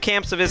previous two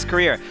camps of his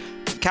career.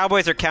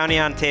 Cowboys are counting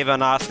on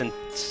Tavon Austin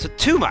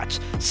too much.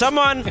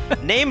 Someone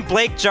named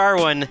Blake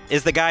Jarwin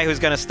is the guy who's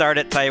going to start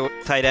at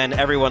tight end.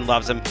 Everyone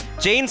loves him.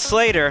 Jane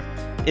Slater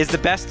is the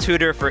best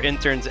tutor for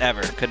interns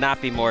ever. Could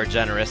not be more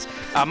generous.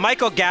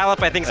 Michael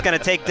Gallup, I think, is going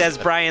to take Des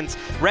Bryant's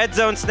red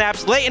zone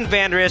snaps. Leighton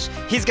Vander Esch,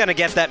 he's going to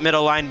get that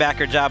middle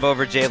linebacker job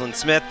over Jalen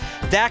Smith.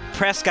 Dak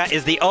Prescott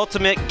is the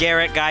ultimate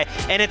Garrett guy,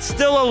 and it's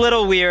still a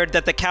little weird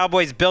that the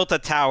Cowboys built a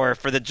tower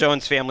for the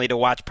Jones family to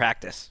watch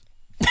practice.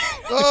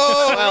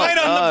 Oh, right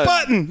on the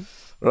button.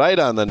 Right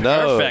on the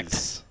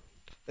nose.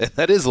 Perfect.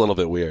 That is a little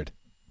bit weird.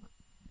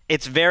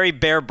 It's very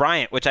Bear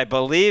Bryant, which I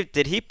believe,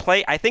 did he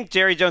play? I think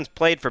Jerry Jones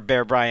played for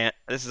Bear Bryant.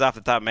 This is off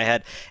the top of my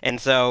head. And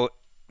so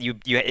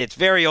it's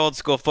very old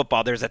school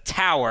football. There's a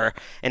tower,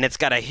 and it's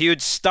got a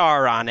huge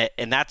star on it,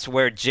 and that's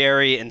where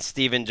Jerry and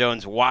Stephen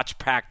Jones watch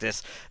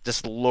practice,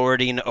 just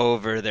lording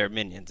over their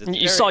minions.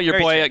 You saw your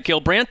boy Gil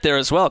Brandt there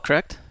as well,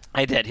 correct?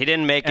 I did. He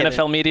didn't make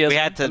NFL media. We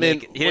had to. He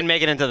didn't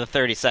make it into the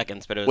 30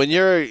 seconds, but it was. When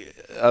you're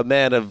a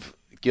man of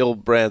Gil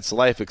Brandt's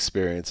life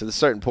experience, at a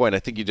certain point, I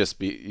think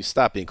you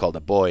stop being called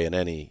a boy in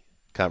any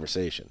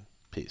conversation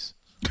piece.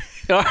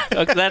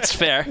 That's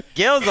fair.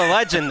 Gil's a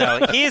legend,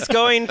 though. He's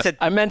going to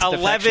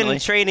 11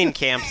 training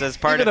camps as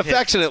part Even of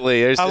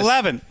affectionately.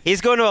 11. He's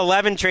going to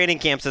 11 training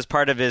camps as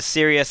part of his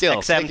Sirius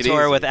XM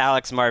tour with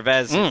Alex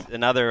Marvez, who's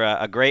another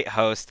a great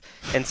host.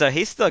 And so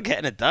he's still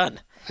getting it done.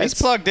 He's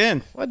plugged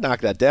in. I'd knock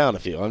that down a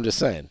few. I'm just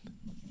saying.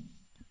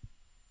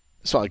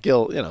 That's why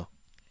Gil,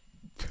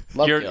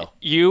 love Gil.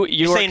 You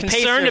are saying pace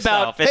concerned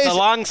yourself. about It's a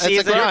long season. You're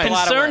It's a lot of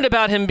concerned work.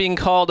 about him being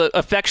called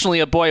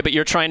affectionately a boy, but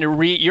you're trying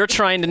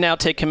to now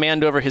take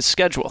command over his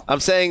schedule. I'm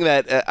saying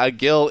that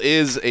Gil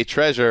is a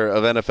treasure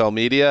of NFL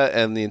media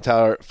and the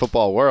entire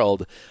football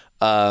world.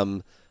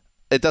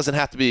 It doesn't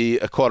have to be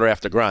a quarter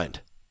after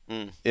grind.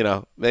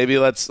 Maybe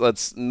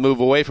let's move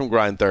away from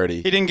grind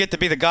 30. He didn't get to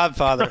be the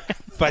Godfather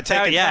by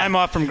taking time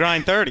off from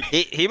grind 30.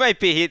 He might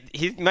be.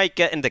 He might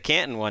get into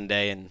Canton one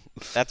day, and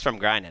that's from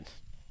grinding.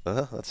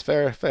 That's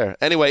fair.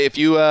 Anyway, if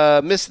you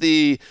missed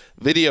the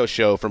video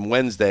show from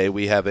Wednesday,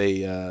 we have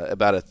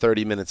about a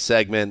 30-minute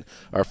segment,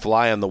 our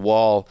Fly on the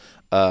Wall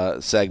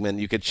segment.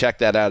 You can check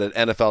that out at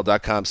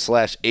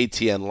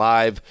NFL.com/ATN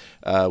Live.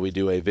 We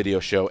do a video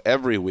show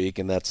every week,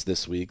 and that's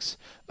this week's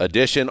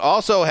edition.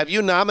 Also, have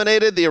you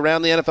nominated the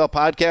Around the NFL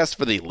podcast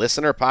for the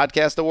Listener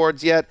Podcast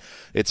Awards yet?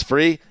 It's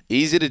free,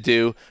 easy to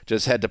do.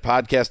 Just head to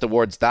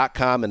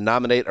podcastawards.com and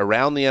nominate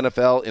Around the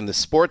NFL in the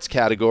sports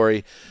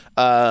category.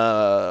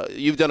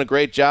 You've done a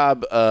great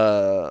job,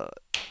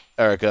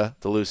 Erica,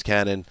 the loose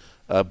cannon,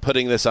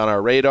 putting this on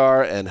our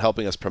radar and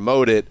helping us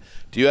promote it.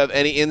 Do you have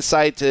any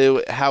insight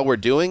to how we're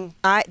doing?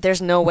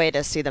 There's no way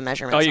to see the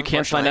measurements. Oh, you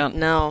can't find out?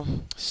 No.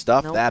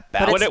 Stuff that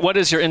bad. What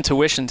does your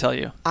intuition tell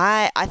you?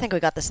 I think we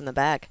got this in the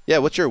bag. Yeah,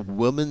 what's your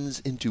woman's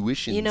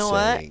intuition You know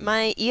saying? what?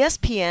 My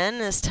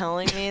ESPN is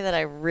telling me that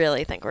I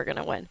really think we're going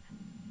to win.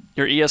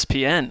 Your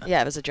ESPN?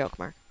 Yeah, it was a joke,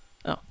 Mark.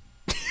 Oh.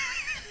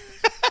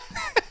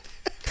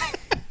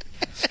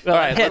 All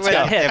right, let's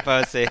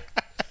go.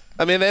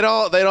 I mean, they'd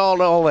all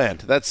land.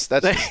 That's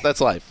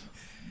life.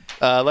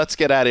 Let's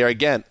get out of here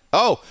again.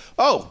 Oh,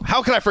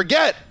 how can I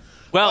forget?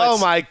 Well,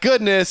 my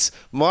goodness,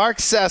 Mark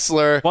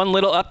Sessler. One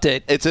little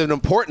update. It's an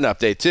important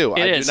update, too.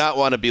 I do not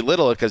want to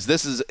belittle it because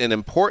this is an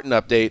important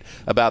update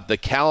about the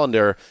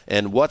calendar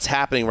and what's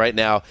happening right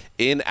now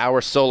in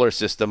our solar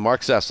system.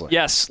 Mark Sessler.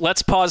 Yes,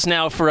 let's pause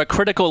now for a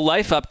critical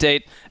life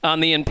update on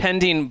the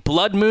impending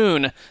blood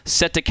moon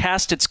set to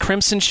cast its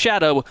crimson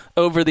shadow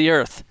over the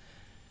Earth.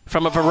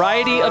 From a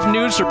variety of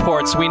news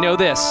reports, we know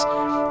this.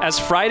 As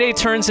Friday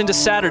turns into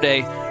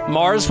Saturday,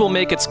 Mars will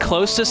make its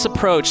closest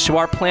approach to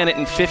our planet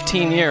in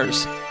 15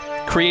 years,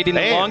 creating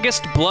the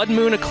longest blood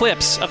moon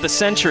eclipse of the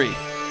century.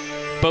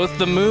 Both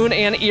the moon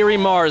and Erie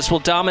Mars will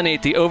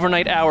dominate the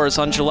overnight hours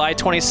on July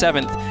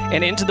 27th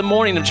and into the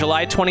morning of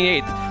July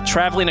 28th,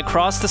 traveling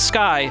across the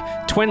sky,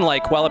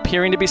 twin-like, while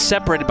appearing to be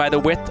separated by the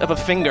width of a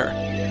finger.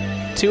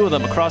 Two of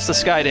them across the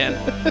sky, Dan.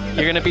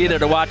 You're going to be there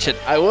to watch it.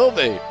 I will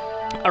be.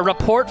 A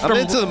report from... I'm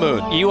into the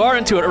moon. You are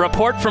into it. A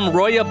report from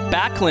Roya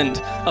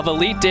Backlund of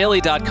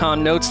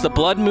EliteDaily.com notes the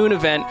blood moon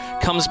event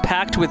comes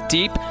packed with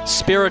deep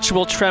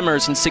spiritual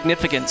tremors and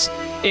significance.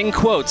 In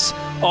quotes,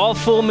 all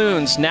full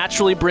moons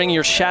naturally bring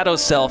your shadow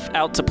self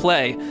out to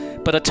play,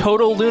 but a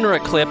total lunar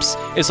eclipse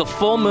is a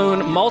full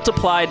moon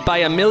multiplied by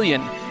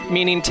 1,000,000,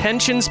 meaning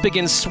tensions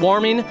begin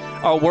swarming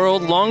our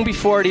world long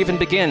before it even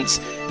begins.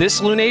 This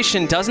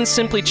lunation doesn't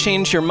simply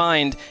change your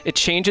mind, it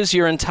changes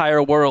your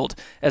entire world.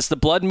 As the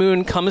blood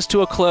moon comes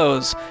to a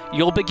close,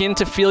 you'll begin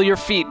to feel your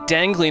feet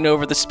dangling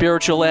over the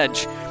spiritual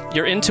edge,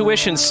 your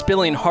intuition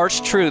spilling harsh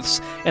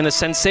truths, and the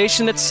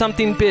sensation that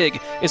something big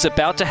is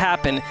about to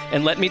happen.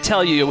 And let me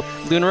tell you,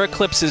 lunar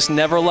eclipses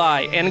never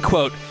lie, end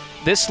quote.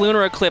 This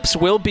lunar eclipse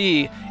will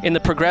be in the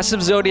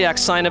progressive zodiac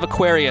sign of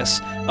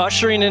Aquarius,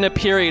 ushering in a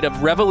period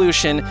of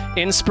revolution,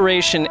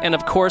 inspiration, and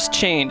of course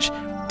change.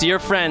 Dear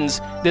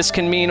friends, this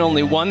can mean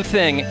only one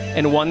thing,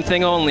 and one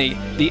thing only,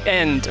 the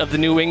end of the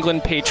New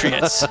England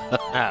Patriots.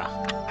 I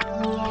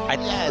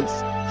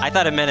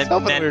thought it meant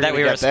that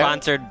we were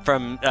sponsored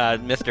from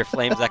Mr.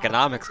 Flame's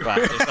economics class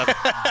or something.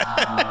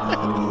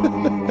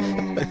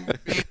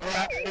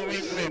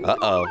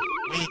 Uh-oh.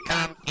 We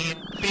come in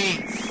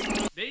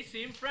peace. They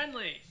seem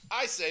friendly.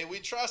 I say we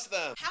trust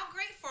them. How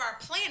great for our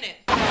planet.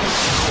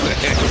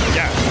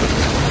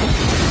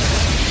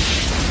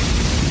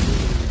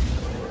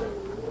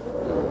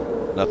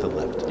 Nothing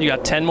left. You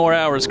got 10 more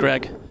hours,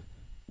 Greg.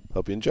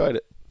 Hope you enjoyed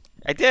it.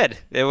 I did.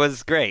 It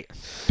was great.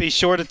 Be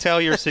sure to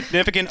tell your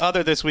significant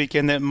other this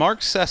weekend that Mark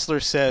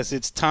Sessler says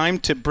it's time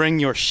to bring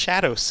your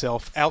shadow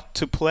self out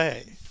to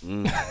play.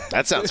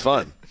 That sounds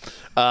fun.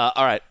 All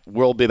right,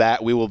 we'll be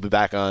back. We will be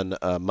back on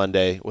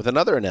Monday with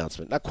another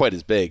announcement, not quite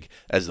as big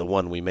as the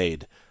one we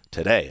made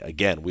today.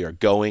 Again, we are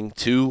going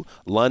to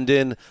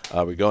London.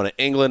 We're going to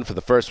England for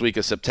the first week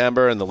of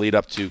September and the lead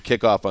up to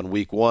kickoff on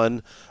week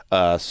 1.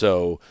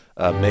 So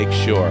make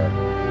sure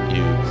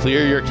you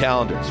clear your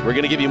calendars. We're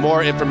going to give you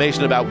more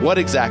information about what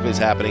exactly is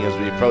happening as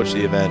we approach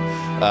the event.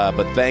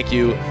 But thank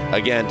you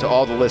again to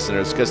all the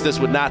listeners, because this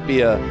would not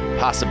be a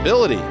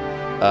possibility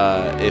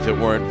if it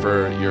weren't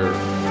for your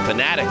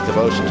fanatic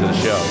devotion to the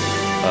show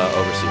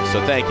overseas.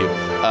 So thank you.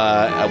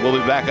 We'll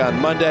be back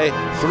on Monday.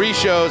 3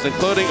 shows,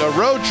 including a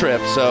road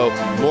trip. So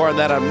more on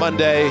that on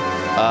Monday.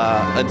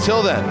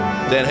 Until then,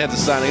 Dan Hansen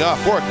signing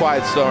off for A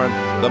Quiet Storm,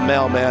 the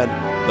mailman,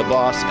 the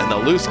boss, and the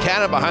loose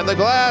cannon behind the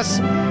glass.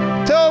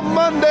 Till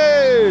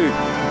Monday!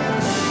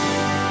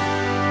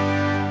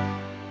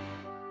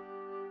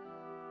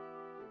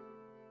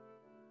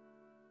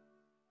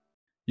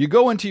 You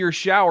go into your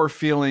shower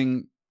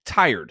feeling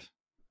tired,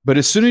 but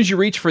as soon as you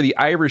reach for the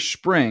Irish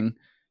Spring,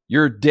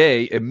 your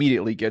day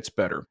immediately gets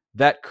better.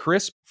 That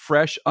crisp,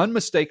 fresh,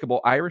 unmistakable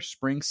Irish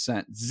Spring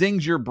scent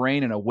zings your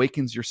brain and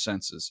awakens your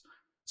senses.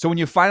 So when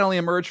you finally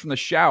emerge from the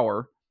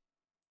shower,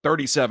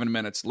 37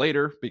 minutes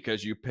later,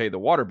 because you pay the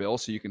water bill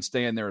so you can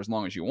stay in there as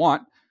long as you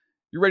want,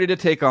 you're ready to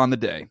take on the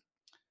day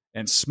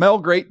and smell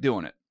great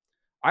doing it.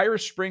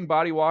 Irish Spring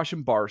Body Wash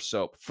and Bar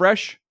Soap.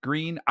 Fresh,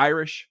 green,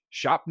 Irish.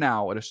 Shop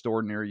now at a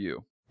store near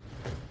you.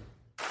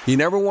 You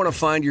never want to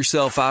find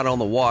yourself out on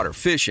the water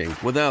fishing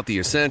without the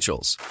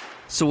essentials.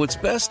 So it's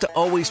best to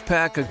always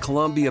pack a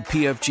Columbia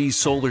PFG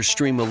Solar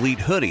Stream Elite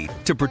hoodie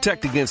to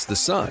protect against the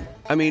sun.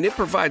 I mean, it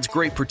provides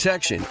great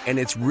protection, and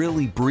it's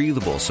really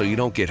breathable so you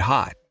don't get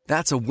hot.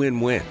 That's a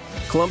win-win.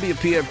 Columbia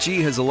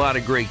PFG has a lot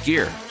of great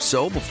gear,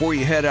 so before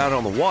you head out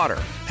on the water,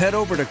 head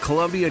over to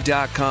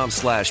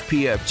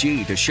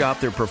Columbia.com/PFG to shop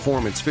their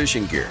performance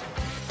fishing gear.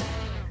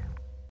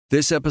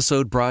 This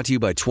episode brought to you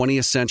by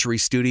 20th Century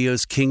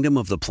Studios' Kingdom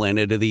of the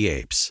Planet of the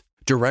Apes.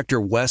 Director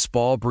Wes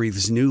Ball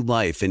breathes new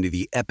life into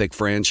the epic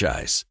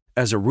franchise.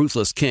 As a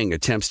ruthless king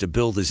attempts to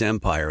build his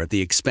empire at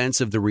the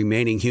expense of the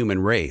remaining human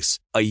race,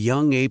 a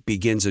young ape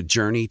begins a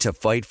journey to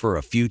fight for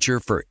a future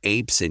for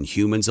apes and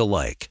humans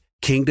alike.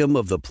 Kingdom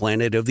of the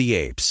Planet of the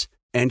Apes.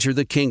 Enter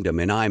the kingdom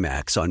in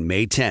IMAX on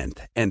May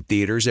 10th and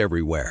theaters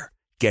everywhere.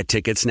 Get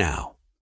tickets now.